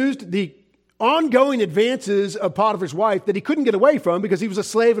refused the ongoing advances of Potiphar's wife that he couldn't get away from because he was a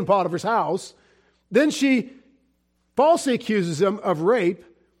slave in Potiphar's house. Then she falsely accuses him of rape,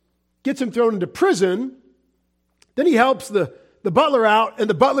 gets him thrown into prison. Then he helps the butler out, and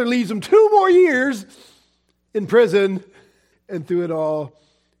the butler leaves him 2 more years in prison. And through it all,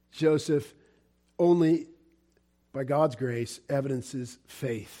 Joseph only by God's grace evidences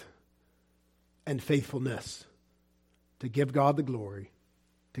faith and faithfulness to give God the glory,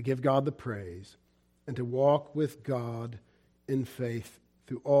 to give God the praise, and to walk with God in faith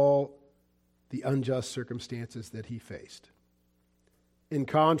through all the unjust circumstances that he faced. In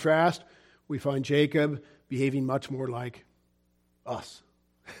contrast, we find Jacob behaving much more like us.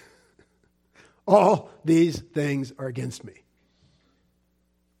 All these things are against me.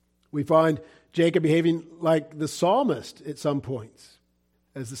 We find Jacob behaving like the psalmist at some points,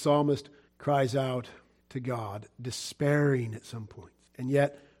 as the psalmist cries out to God, despairing at some points. And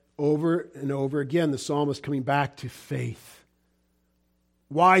yet, over and over again, the psalmist coming back to faith.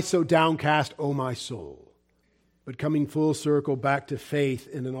 Why so downcast, O my soul? But coming full circle back to faith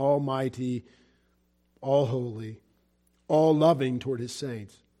in an almighty, all holy, all loving toward his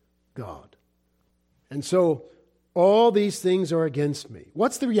saints, God. And so, all these things are against me.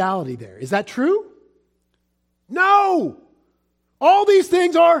 What's the reality there? Is that true? No! All these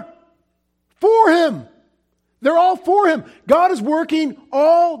things are for him. They're all for him. God is working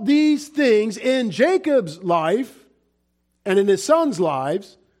all these things in Jacob's life and in his sons'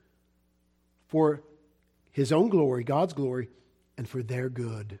 lives for his own glory, God's glory, and for their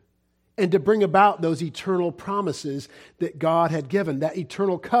good. And to bring about those eternal promises that God had given, that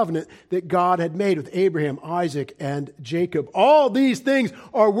eternal covenant that God had made with Abraham, Isaac, and Jacob. All these things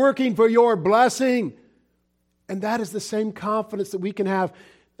are working for your blessing. And that is the same confidence that we can have.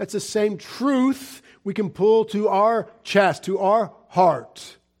 That's the same truth we can pull to our chest, to our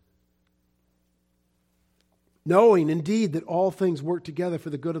heart. Knowing indeed that all things work together for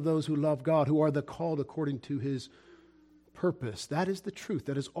the good of those who love God, who are the called according to his purpose. That is the truth.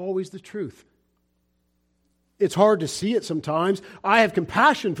 That is always the truth. It's hard to see it sometimes. I have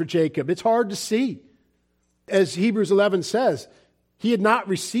compassion for Jacob. It's hard to see. As Hebrews 11 says, he had not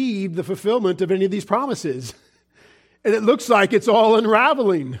received the fulfillment of any of these promises. And it looks like it's all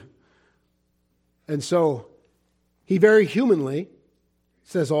unraveling. And so he very humanly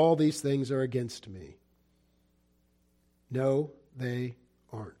says, all these things are against me. No, they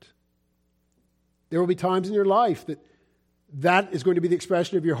aren't. There will be times in your life that is going to be the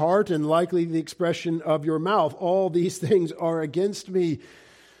expression of your heart and likely the expression of your mouth. All these things are against me.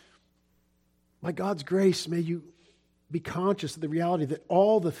 By God's grace, may you be conscious of the reality that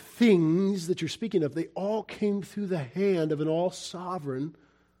all the things that you're speaking of, they all came through the hand of an all-sovereign,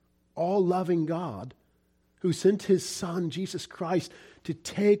 all-loving God who sent his Son, Jesus Christ, to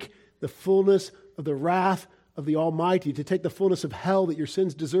take the fullness of the wrath of the Almighty, to take the fullness of hell that your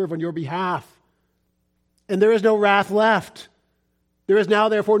sins deserve on your behalf. And there is no wrath left. There is now,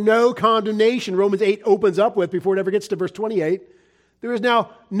 therefore, no condemnation. Romans 8 opens up with, before it ever gets to verse 28, there is now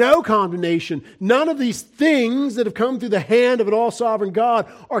no condemnation. None of these things that have come through the hand of an all-sovereign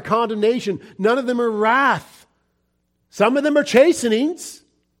God are condemnation. None of them are wrath. Some of them are chastenings,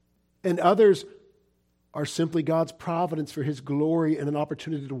 and others are simply God's providence for his glory and an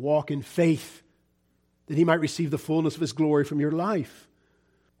opportunity to walk in faith, that he might receive the fullness of his glory from your life.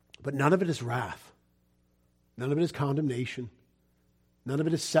 But none of it is wrath. None of it is condemnation. None of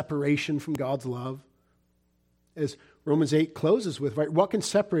it is separation from God's love. As Romans 8 closes with, right? What can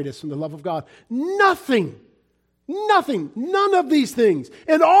separate us from the love of God? Nothing. Nothing. None of these things.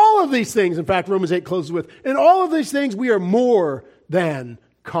 And all of these things, in fact, Romans 8 closes with, in all of these things we are more than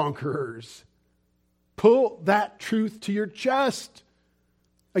conquerors. Pull that truth to your chest.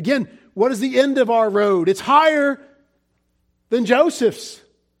 Again, what is the end of our road? It's higher than Joseph's.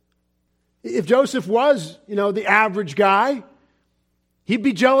 If Joseph was, the average guy, he'd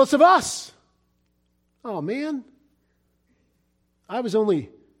be jealous of us. Oh, man. I was only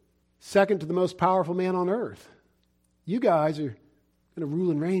second to the most powerful man on earth. You guys are going to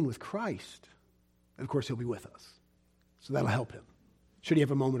rule and reign with Christ. And, of course, he'll be with us. So that'll help him, should he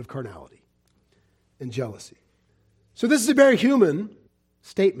have a moment of carnality and jealousy. So this is a very human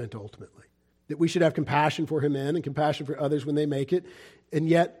statement, ultimately, that we should have compassion for him and compassion for others when they make it. And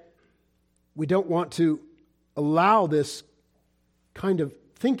yet, we don't want to allow this kind of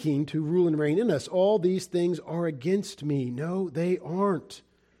thinking to rule and reign in us. All these things are against me. No, they aren't.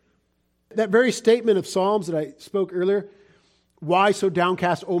 That very statement of Psalms that I spoke earlier, why so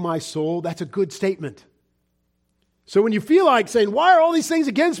downcast, O my soul, that's a good statement. So when you feel like saying, why are all these things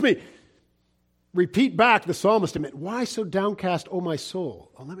against me? Repeat back the psalmist statement, why so downcast, O my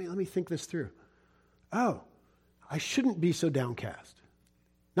soul? Oh, let me think this through. Oh, I shouldn't be so downcast.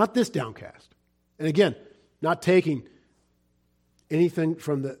 Not this downcast. And again, not taking anything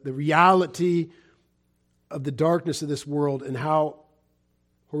from the reality of the darkness of this world and how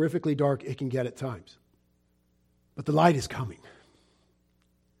horrifically dark it can get at times. But the light is coming.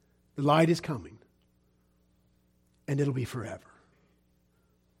 The light is coming. And it'll be forever.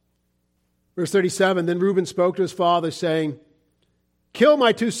 Verse 37, then Reuben spoke to his father, saying, kill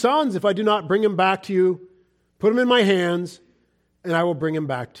my two sons if I do not bring him back to you. Put them in my hands, and I will bring him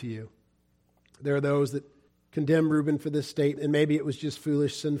back to you. There are those that condemn Reuben for this state, and maybe it was just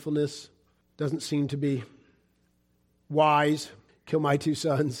foolish sinfulness. Doesn't seem to be wise. Kill my two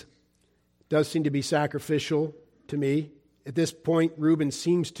sons. Does seem to be sacrificial to me. At this point, Reuben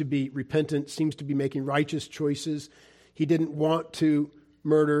seems to be repentant, seems to be making righteous choices. He didn't want to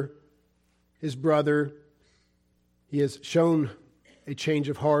murder his brother. He has shown a change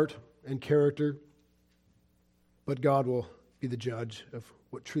of heart and character, but God will be the judge of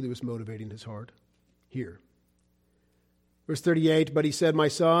what truly was motivating his heart here. Verse 38, but he said, my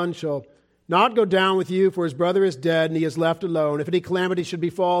son shall not go down with you, for his brother is dead, and he is left alone. If any calamity should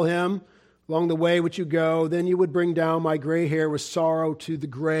befall him along the way which you go, then you would bring down my gray hair with sorrow to the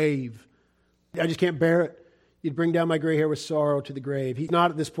grave. I just can't bear it. You'd bring down my gray hair with sorrow to the grave. He's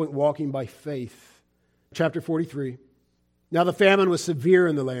not at this point walking by faith. Chapter 43. Now the famine was severe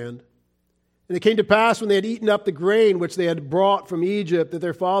in the land. And it came to pass when they had eaten up the grain which they had brought from Egypt, that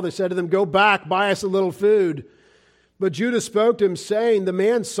their father said to them, go back, buy us a little food. But Judah spoke to him, saying, the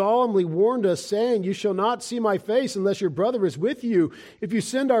man solemnly warned us, saying, you shall not see my face unless your brother is with you. If you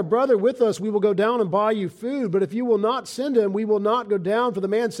send our brother with us, we will go down and buy you food. But if you will not send him, we will not go down. For the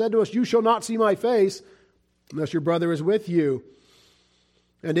man said to us, you shall not see my face unless your brother is with you.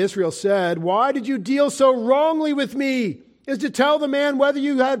 And Israel said, why did you deal so wrongly with me, as to tell the man whether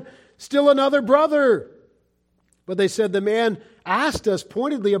you had still another brother? But they said, the man asked us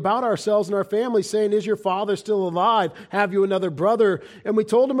pointedly about ourselves and our family, saying, is your father still alive? Have you another brother? And we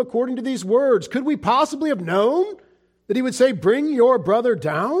told him according to these words. Could we possibly have known that he would say, bring your brother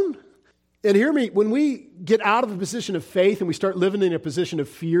down? And hear me, when we get out of a position of faith and we start living in a position of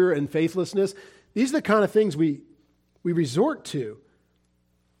fear and faithlessness, these are the kind of things we resort to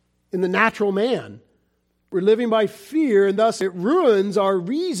in the natural man. We're living by fear, and thus it ruins our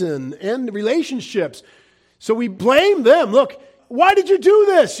reason and relationships. So we blame them. Look, why did you do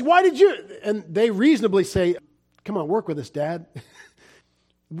this? Why did you? And they reasonably say, come on, work with us, Dad.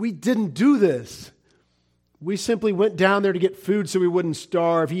 We didn't do this. We simply went down there to get food so we wouldn't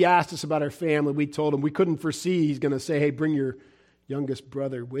starve. He asked us about our family. We told him we couldn't foresee he's going to say, hey, bring your youngest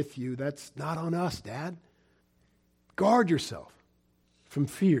brother with you. That's not on us, Dad. Guard yourself from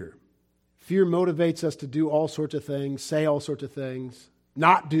fear. Fear motivates us to do all sorts of things, say all sorts of things,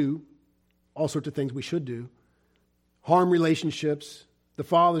 not do all sorts of things we should do, harm relationships. The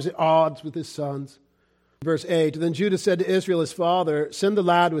father's at odds with his sons. Verse 8, then Judah said to Israel, his father, send the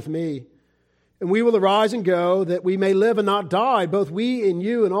lad with me, and we will arise and go, that we may live and not die, both we and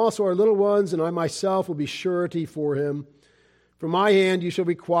you, and also our little ones, and I myself will be surety for him. From my hand you shall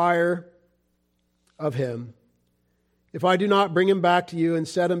require of him. If I do not bring him back to you and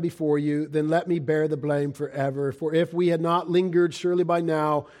set him before you, then let me bear the blame forever. For if we had not lingered, surely by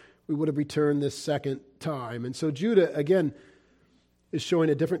now we would have returned this second time. And so Judah, again, is showing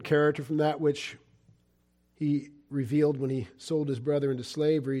a different character from that which he revealed when he sold his brother into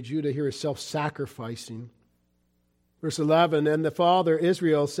slavery. Judah here is self-sacrificing. Verse 11, and the father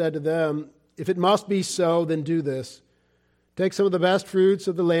Israel said to them, if it must be so, then do this. Take some of the best fruits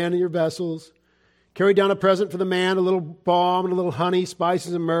of the land in your vessels. Carry down a present for the man, a little balm and a little honey,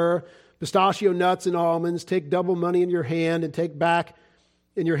 spices and myrrh, pistachio nuts and almonds. Take double money in your hand and take back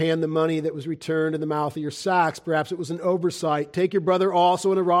in your hand the money that was returned in the mouth of your sacks. Perhaps it was an oversight. Take your brother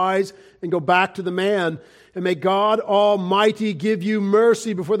also and arise and go back to the man. And may God Almighty give you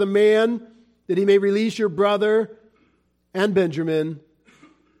mercy before the man, that he may release your brother and Benjamin.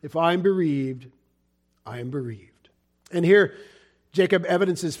 If I am bereaved, I am bereaved. And here Jacob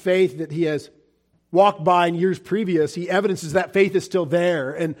evidences faith that he has walked by in years previous. He evidences that faith is still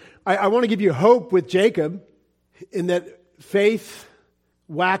there. And I want to give you hope with Jacob in that faith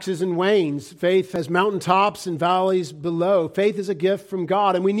waxes and wanes. Faith has mountaintops and valleys below. Faith is a gift from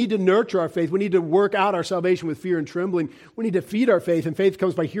God, and we need to nurture our faith. We need to work out our salvation with fear and trembling. We need to feed our faith, and faith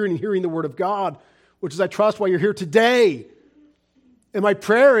comes by hearing and hearing the Word of God, which is, I trust, why you're here today. And my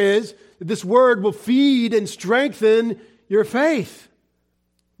prayer is that this Word will feed and strengthen your faith.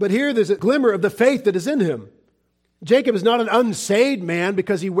 But here there's a glimmer of the faith that is in him. Jacob is not an unsaved man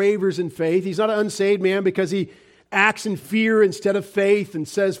because he wavers in faith. He's not an unsaved man because he acts in fear instead of faith and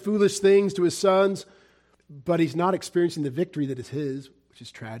says foolish things to his sons. But he's not experiencing the victory that is his, which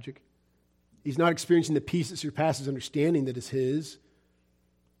is tragic. He's not experiencing the peace that surpasses understanding that is his,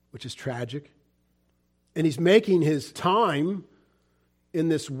 which is tragic. And he's making his time in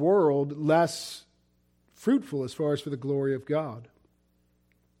this world less fruitful as far as for the glory of God,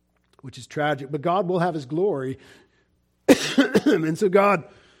 which is tragic. But God will have his glory. And so God,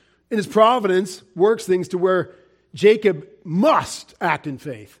 in his providence, works things to where Jacob must act in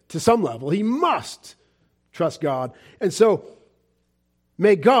faith to some level. He must trust God. And so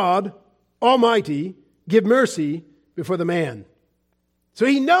may God Almighty give mercy before the man. So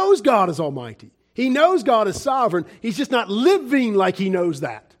he knows God is almighty. He knows God is sovereign. He's just not living like he knows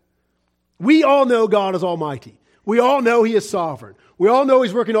that. We all know God is almighty. We all know he is sovereign. We all know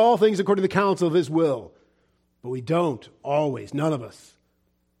he's working all things according to the counsel of his will. But we don't always, none of us,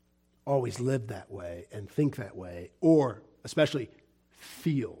 always live that way and think that way, or especially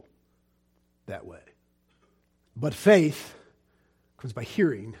feel that way. But faith comes by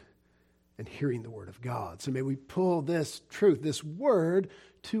hearing, and hearing the Word of God. So may we pull this truth, this Word,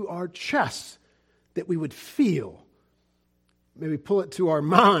 to our chests, that we would feel. May we pull it to our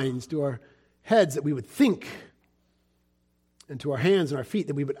minds, to our heads, that we would think, and to our hands and our feet,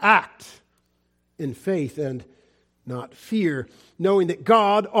 that we would act in faith and not fear, knowing that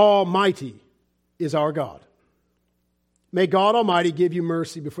God Almighty is our God. May God Almighty give you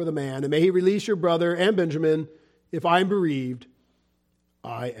mercy before the man, and may he release your brother and Benjamin. If I am bereaved,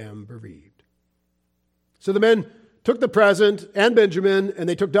 I am bereaved. So the men took the present and Benjamin, and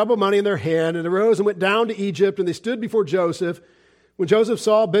they took double money in their hand, and arose and went down to Egypt, and they stood before Joseph. When Joseph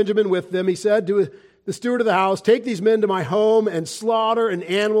saw Benjamin with them, he said to the steward of the house, take these men to my home and slaughter an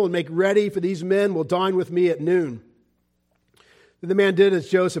animal and make ready, for these men will dine with me at noon. Then the man did as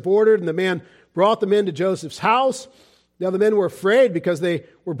Joseph ordered, and the man brought the men to Joseph's house. Now the men were afraid because they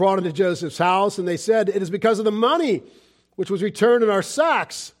were brought into Joseph's house, and they said, it is because of the money which was returned in our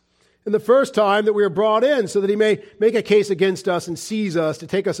sacks in the first time that we were brought in, so that he may make a case against us and seize us to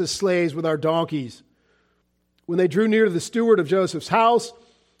take us as slaves with our donkeys. When they drew near to the steward of Joseph's house,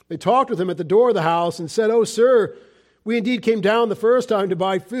 they talked with him at the door of the house and said, oh, sir, we indeed came down the first time to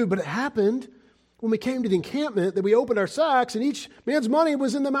buy food, but it happened when we came to the encampment that we opened our sacks, and each man's money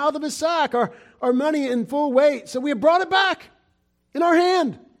was in the mouth of his sack, our money in full weight. So we have brought it back in our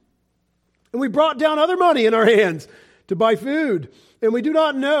hand. And we brought down other money in our hands to buy food. And we do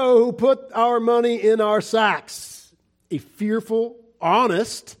not know who put our money in our sacks. A fearful,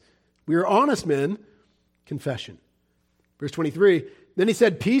 honest, we are honest men, confession. Verse 23, then he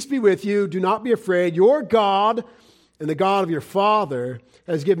said, peace be with you. Do not be afraid. Your God and the God of your father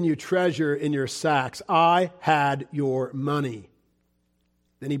has given you treasure in your sacks. I had your money.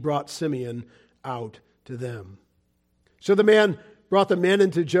 Then he brought Simeon out to them. So the man brought the men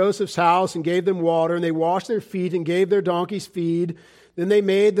into Joseph's house and gave them water, and they washed their feet and gave their donkeys feed. Then they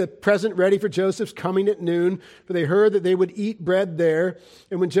made the present ready for Joseph's coming at noon, for they heard that they would eat bread there.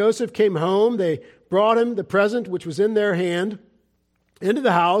 And when Joseph came home, they brought him the present which was in their hand into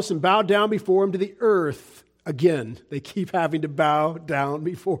the house and bowed down before him to the earth. Again, they keep having to bow down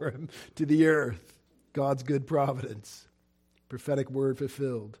before him to the earth. God's good providence. Prophetic word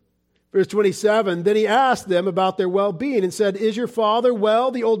fulfilled. Verse 27, then he asked them about their well-being and said, is your father well,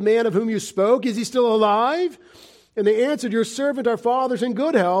 the old man of whom you spoke? Is he still alive? And they answered, your servant, our father's in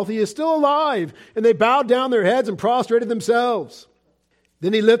good health. He is still alive. And they bowed down their heads and prostrated themselves.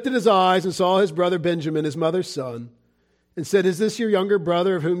 Then he lifted his eyes and saw his brother Benjamin, his mother's son, and said, is this your younger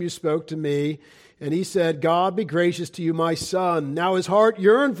brother of whom you spoke to me? And he said, God be gracious to you, my son. Now his heart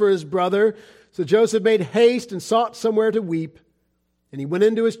yearned for his brother. So Joseph made haste and sought somewhere to weep. And he went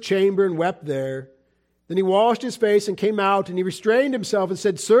into his chamber and wept there. Then he washed his face and came out, and he restrained himself and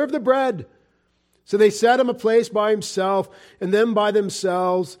said, serve the bread. So they set him a place by himself, and them by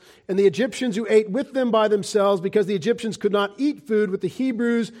themselves, and the Egyptians who ate with them by themselves, because the Egyptians could not eat food with the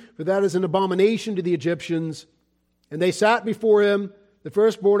Hebrews, for that is an abomination to the Egyptians. And they sat before him, the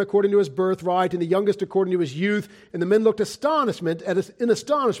firstborn according to his birthright, and the youngest according to his youth. And the men looked in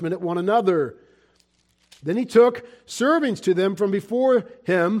astonishment at one another. Then he took servings to them from before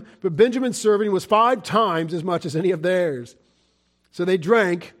him, but Benjamin's serving was 5 times as much as any of theirs. So they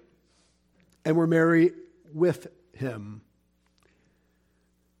drank and were merry with him.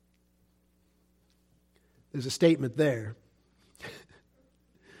 There's a statement there I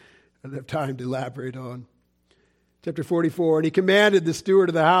don't have time to elaborate on. Chapter 44, and he commanded the steward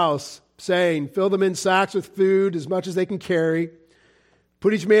of the house, saying, fill the men's sacks with food as much as they can carry.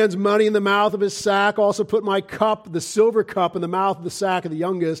 Put each man's money in the mouth of his sack. Also put my cup, the silver cup, in the mouth of the sack of the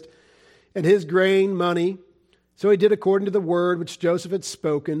youngest, and his grain money. So he did according to the word which Joseph had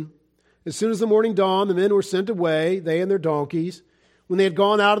spoken. As soon as the morning dawned, the men were sent away, they and their donkeys. When they had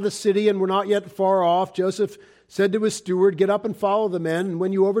gone out of the city and were not yet far off, Joseph said to his steward, get up and follow the men, and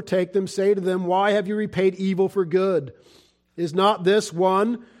when you overtake them, say to them, why have you repaid evil for good? Is not this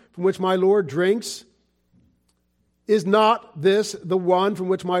one from which my Lord drinks? Is not this the one from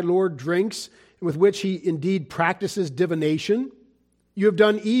which my Lord drinks, and with which he indeed practices divination? You have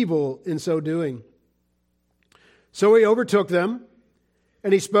done evil in so doing. So he overtook them,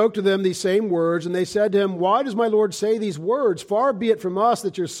 and he spoke to them these same words, and they said to him, why does my Lord say these words? Far be it from us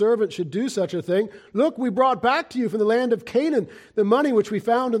that your servant should do such a thing. Look, we brought back to you from the land of Canaan the money which we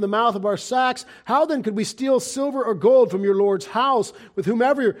found in the mouth of our sacks. How then could we steal silver or gold from your Lord's house? With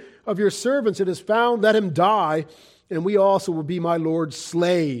whomever of your servants it is found, let him die, and we also will be my Lord's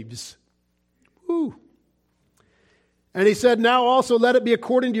slaves. Woo. And he said, now also let it be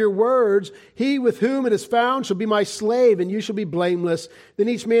according to your words. He with whom it is found shall be my slave, and you shall be blameless. Then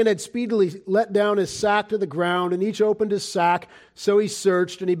each man had speedily let down his sack to the ground, and each opened his sack. So he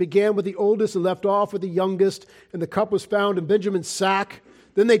searched, and he began with the oldest and left off with the youngest. And the cup was found in Benjamin's sack.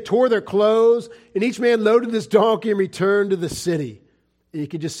 Then they tore their clothes, and each man loaded his donkey and returned to the city. And you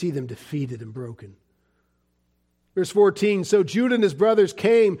could just see them defeated and broken. Verse 14, so Judah and his brothers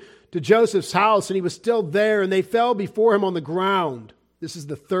came to Joseph's house, and he was still there, and they fell before him on the ground. This is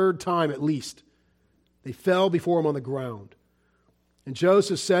the 3rd time at least. They fell before him on the ground. And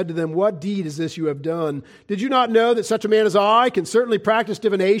Joseph said to them, what deed is this you have done? Did you not know that such a man as I can certainly practice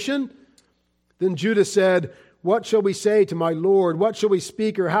divination? Then Judah said, what shall we say to my Lord? What shall we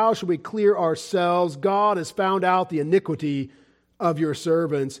speak, or how shall we clear ourselves? God has found out the iniquity of your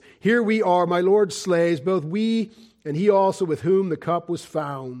servants. Here we are, my Lord's slaves, both we and he also with whom the cup was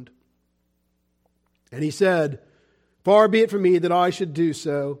found. And he said, far be it from me that I should do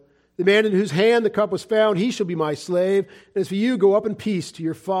so. The man in whose hand the cup was found, he shall be my slave. And as for you, go up in peace to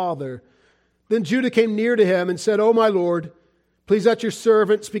your father. Then Judah came near to him and said, O my Lord, please let your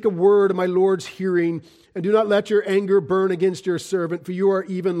servant speak a word in my Lord's hearing, and do not let your anger burn against your servant, for you are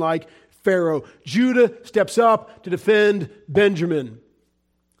even like Pharaoh. Judah steps up to defend Benjamin.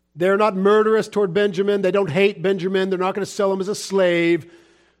 They're not murderous toward Benjamin. They don't hate Benjamin. They're not going to sell him as a slave.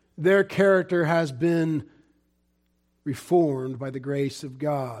 Their character has been reformed by the grace of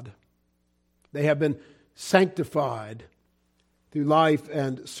God. They have been sanctified through life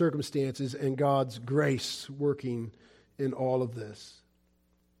and circumstances and God's grace working in all of this.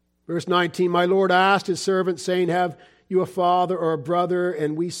 Verse 19, my Lord asked his servant, saying, have you a father or a brother?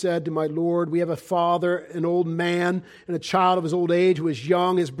 And we said to my Lord, we have a father, an old man, and a child of his old age who is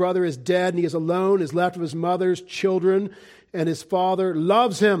young. His brother is dead, and he is alone, is left of his mother's children, and his father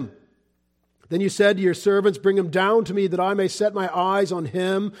loves him. Then you said to your servants, bring him down to me, that I may set my eyes on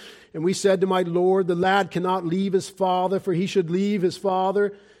him. And we said to my Lord, the lad cannot leave his father, for he should leave his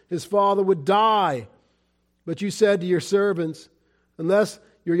father would die. But you said to your servants, unless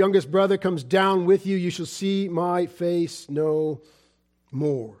your youngest brother comes down with you, you shall see my face no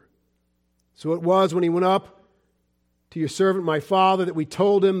more. So it was when he went up to your servant, my father, that we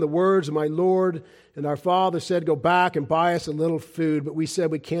told him the words of my Lord. And our father said, go back and buy us a little food. But we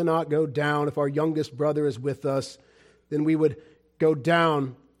said, we cannot go down. If our youngest brother is with us, then we would go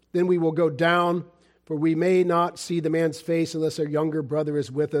down. Then we will go down, for we may not see the man's face unless our younger brother is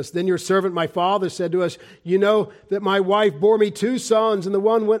with us. Then your servant, my father, said to us, you know that my wife bore me 2 sons, and the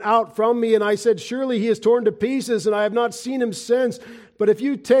one went out from me. And I said, surely he is torn to pieces, and I have not seen him since. But if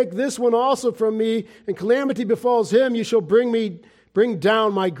you take this one also from me, and calamity befalls him, you shall bring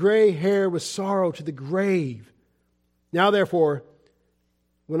down my gray hair with sorrow to the grave. Now therefore,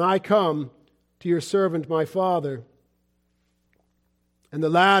 when I come to your servant, my father, and the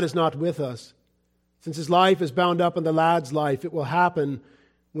lad is not with us, since his life is bound up in the lad's life, it will happen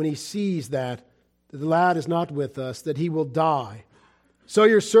when he sees that the lad is not with us, that he will die. So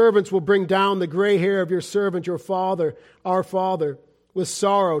your servants will bring down the gray hair of your servant, your father, our father, with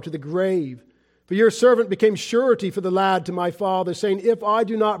sorrow to the grave. For your servant became surety for the lad to my father, saying, if I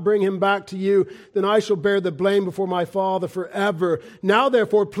do not bring him back to you, then I shall bear the blame before my father forever. Now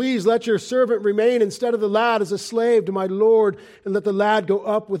therefore, please let your servant remain instead of the lad as a slave to my Lord, and let the lad go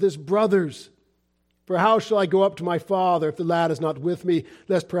up with his brothers. For how shall I go up to my father if the lad is not with me,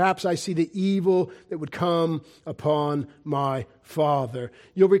 lest perhaps I see the evil that would come upon my father?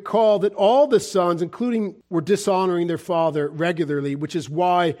 You'll recall that all the sons, including, were dishonoring their father regularly, which is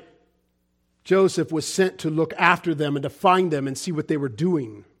why Joseph was sent to look after them and to find them and see what they were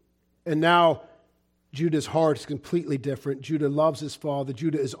doing. And now Judah's heart is completely different. Judah loves his father.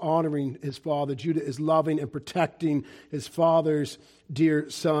 Judah is honoring his father. Judah is loving and protecting his father's dear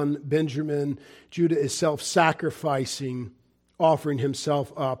son, Benjamin. Judah is self-sacrificing, offering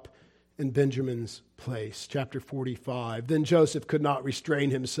himself up in Benjamin's place. Chapter 45. Then Joseph could not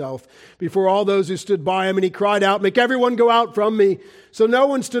restrain himself before all those who stood by him, and he cried out, make everyone go out from me. So no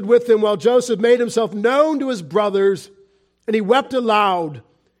one stood with him while Joseph made himself known to his brothers, and he wept aloud.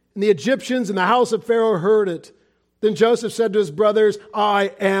 And the Egyptians in the house of Pharaoh heard it. Then Joseph said to his brothers,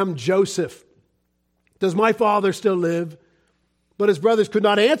 I am Joseph. Does my father still live? But his brothers could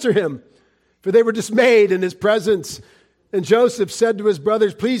not answer him, for they were dismayed in his presence. And Joseph said to his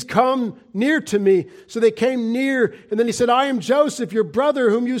brothers, please come near to me. So they came near. And then he said, I am Joseph, your brother,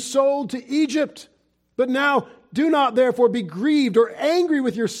 whom you sold to Egypt. But now do not therefore be grieved or angry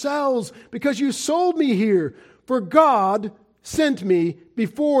with yourselves, because you sold me here. For God sent me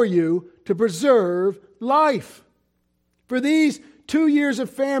before you to preserve life. For these 2 years of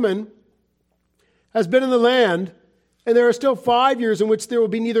famine has been in the land, and there are still 5 years in which there will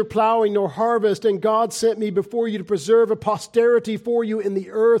be neither plowing nor harvest, and God sent me before you to preserve a posterity for you in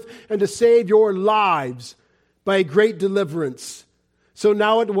the earth and to save your lives by a great deliverance. So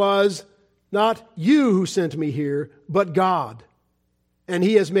now it was not you who sent me here, but God. And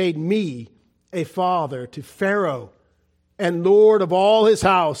he has made me a father to Pharaoh, and Lord of all his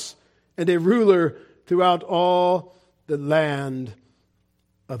house, and a ruler throughout all the land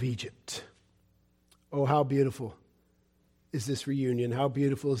of Egypt. Oh, how beautiful is this reunion. How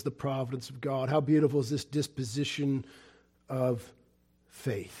beautiful is the providence of God. How beautiful is this disposition of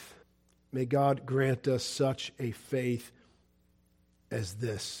faith. May God grant us such a faith as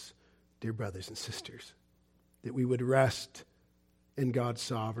this, dear brothers and sisters, that we would rest in God's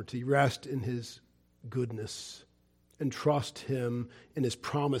sovereignty, rest in his goodness, and trust him in his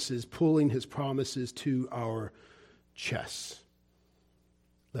promises, pulling his promises to our chests.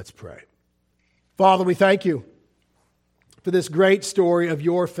 Let's pray. Father, we thank you for this great story of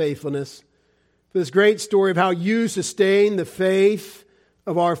your faithfulness, for this great story of how you sustain the faith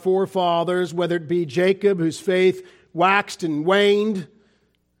of our forefathers, whether it be Jacob, whose faith waxed and waned,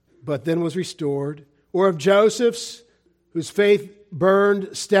 but then was restored, or of Joseph's, whose faith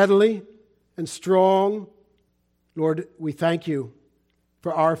burned steadily and strong. Lord, we thank you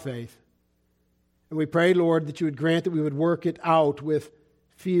for our faith. And we pray, Lord, that you would grant that we would work it out with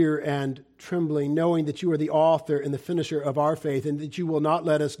fear and trembling, knowing that you are the author and the finisher of our faith, and that you will not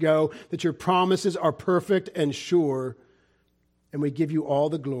let us go, that your promises are perfect and sure. And we give you all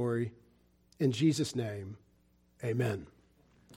the glory. In Jesus' name, amen.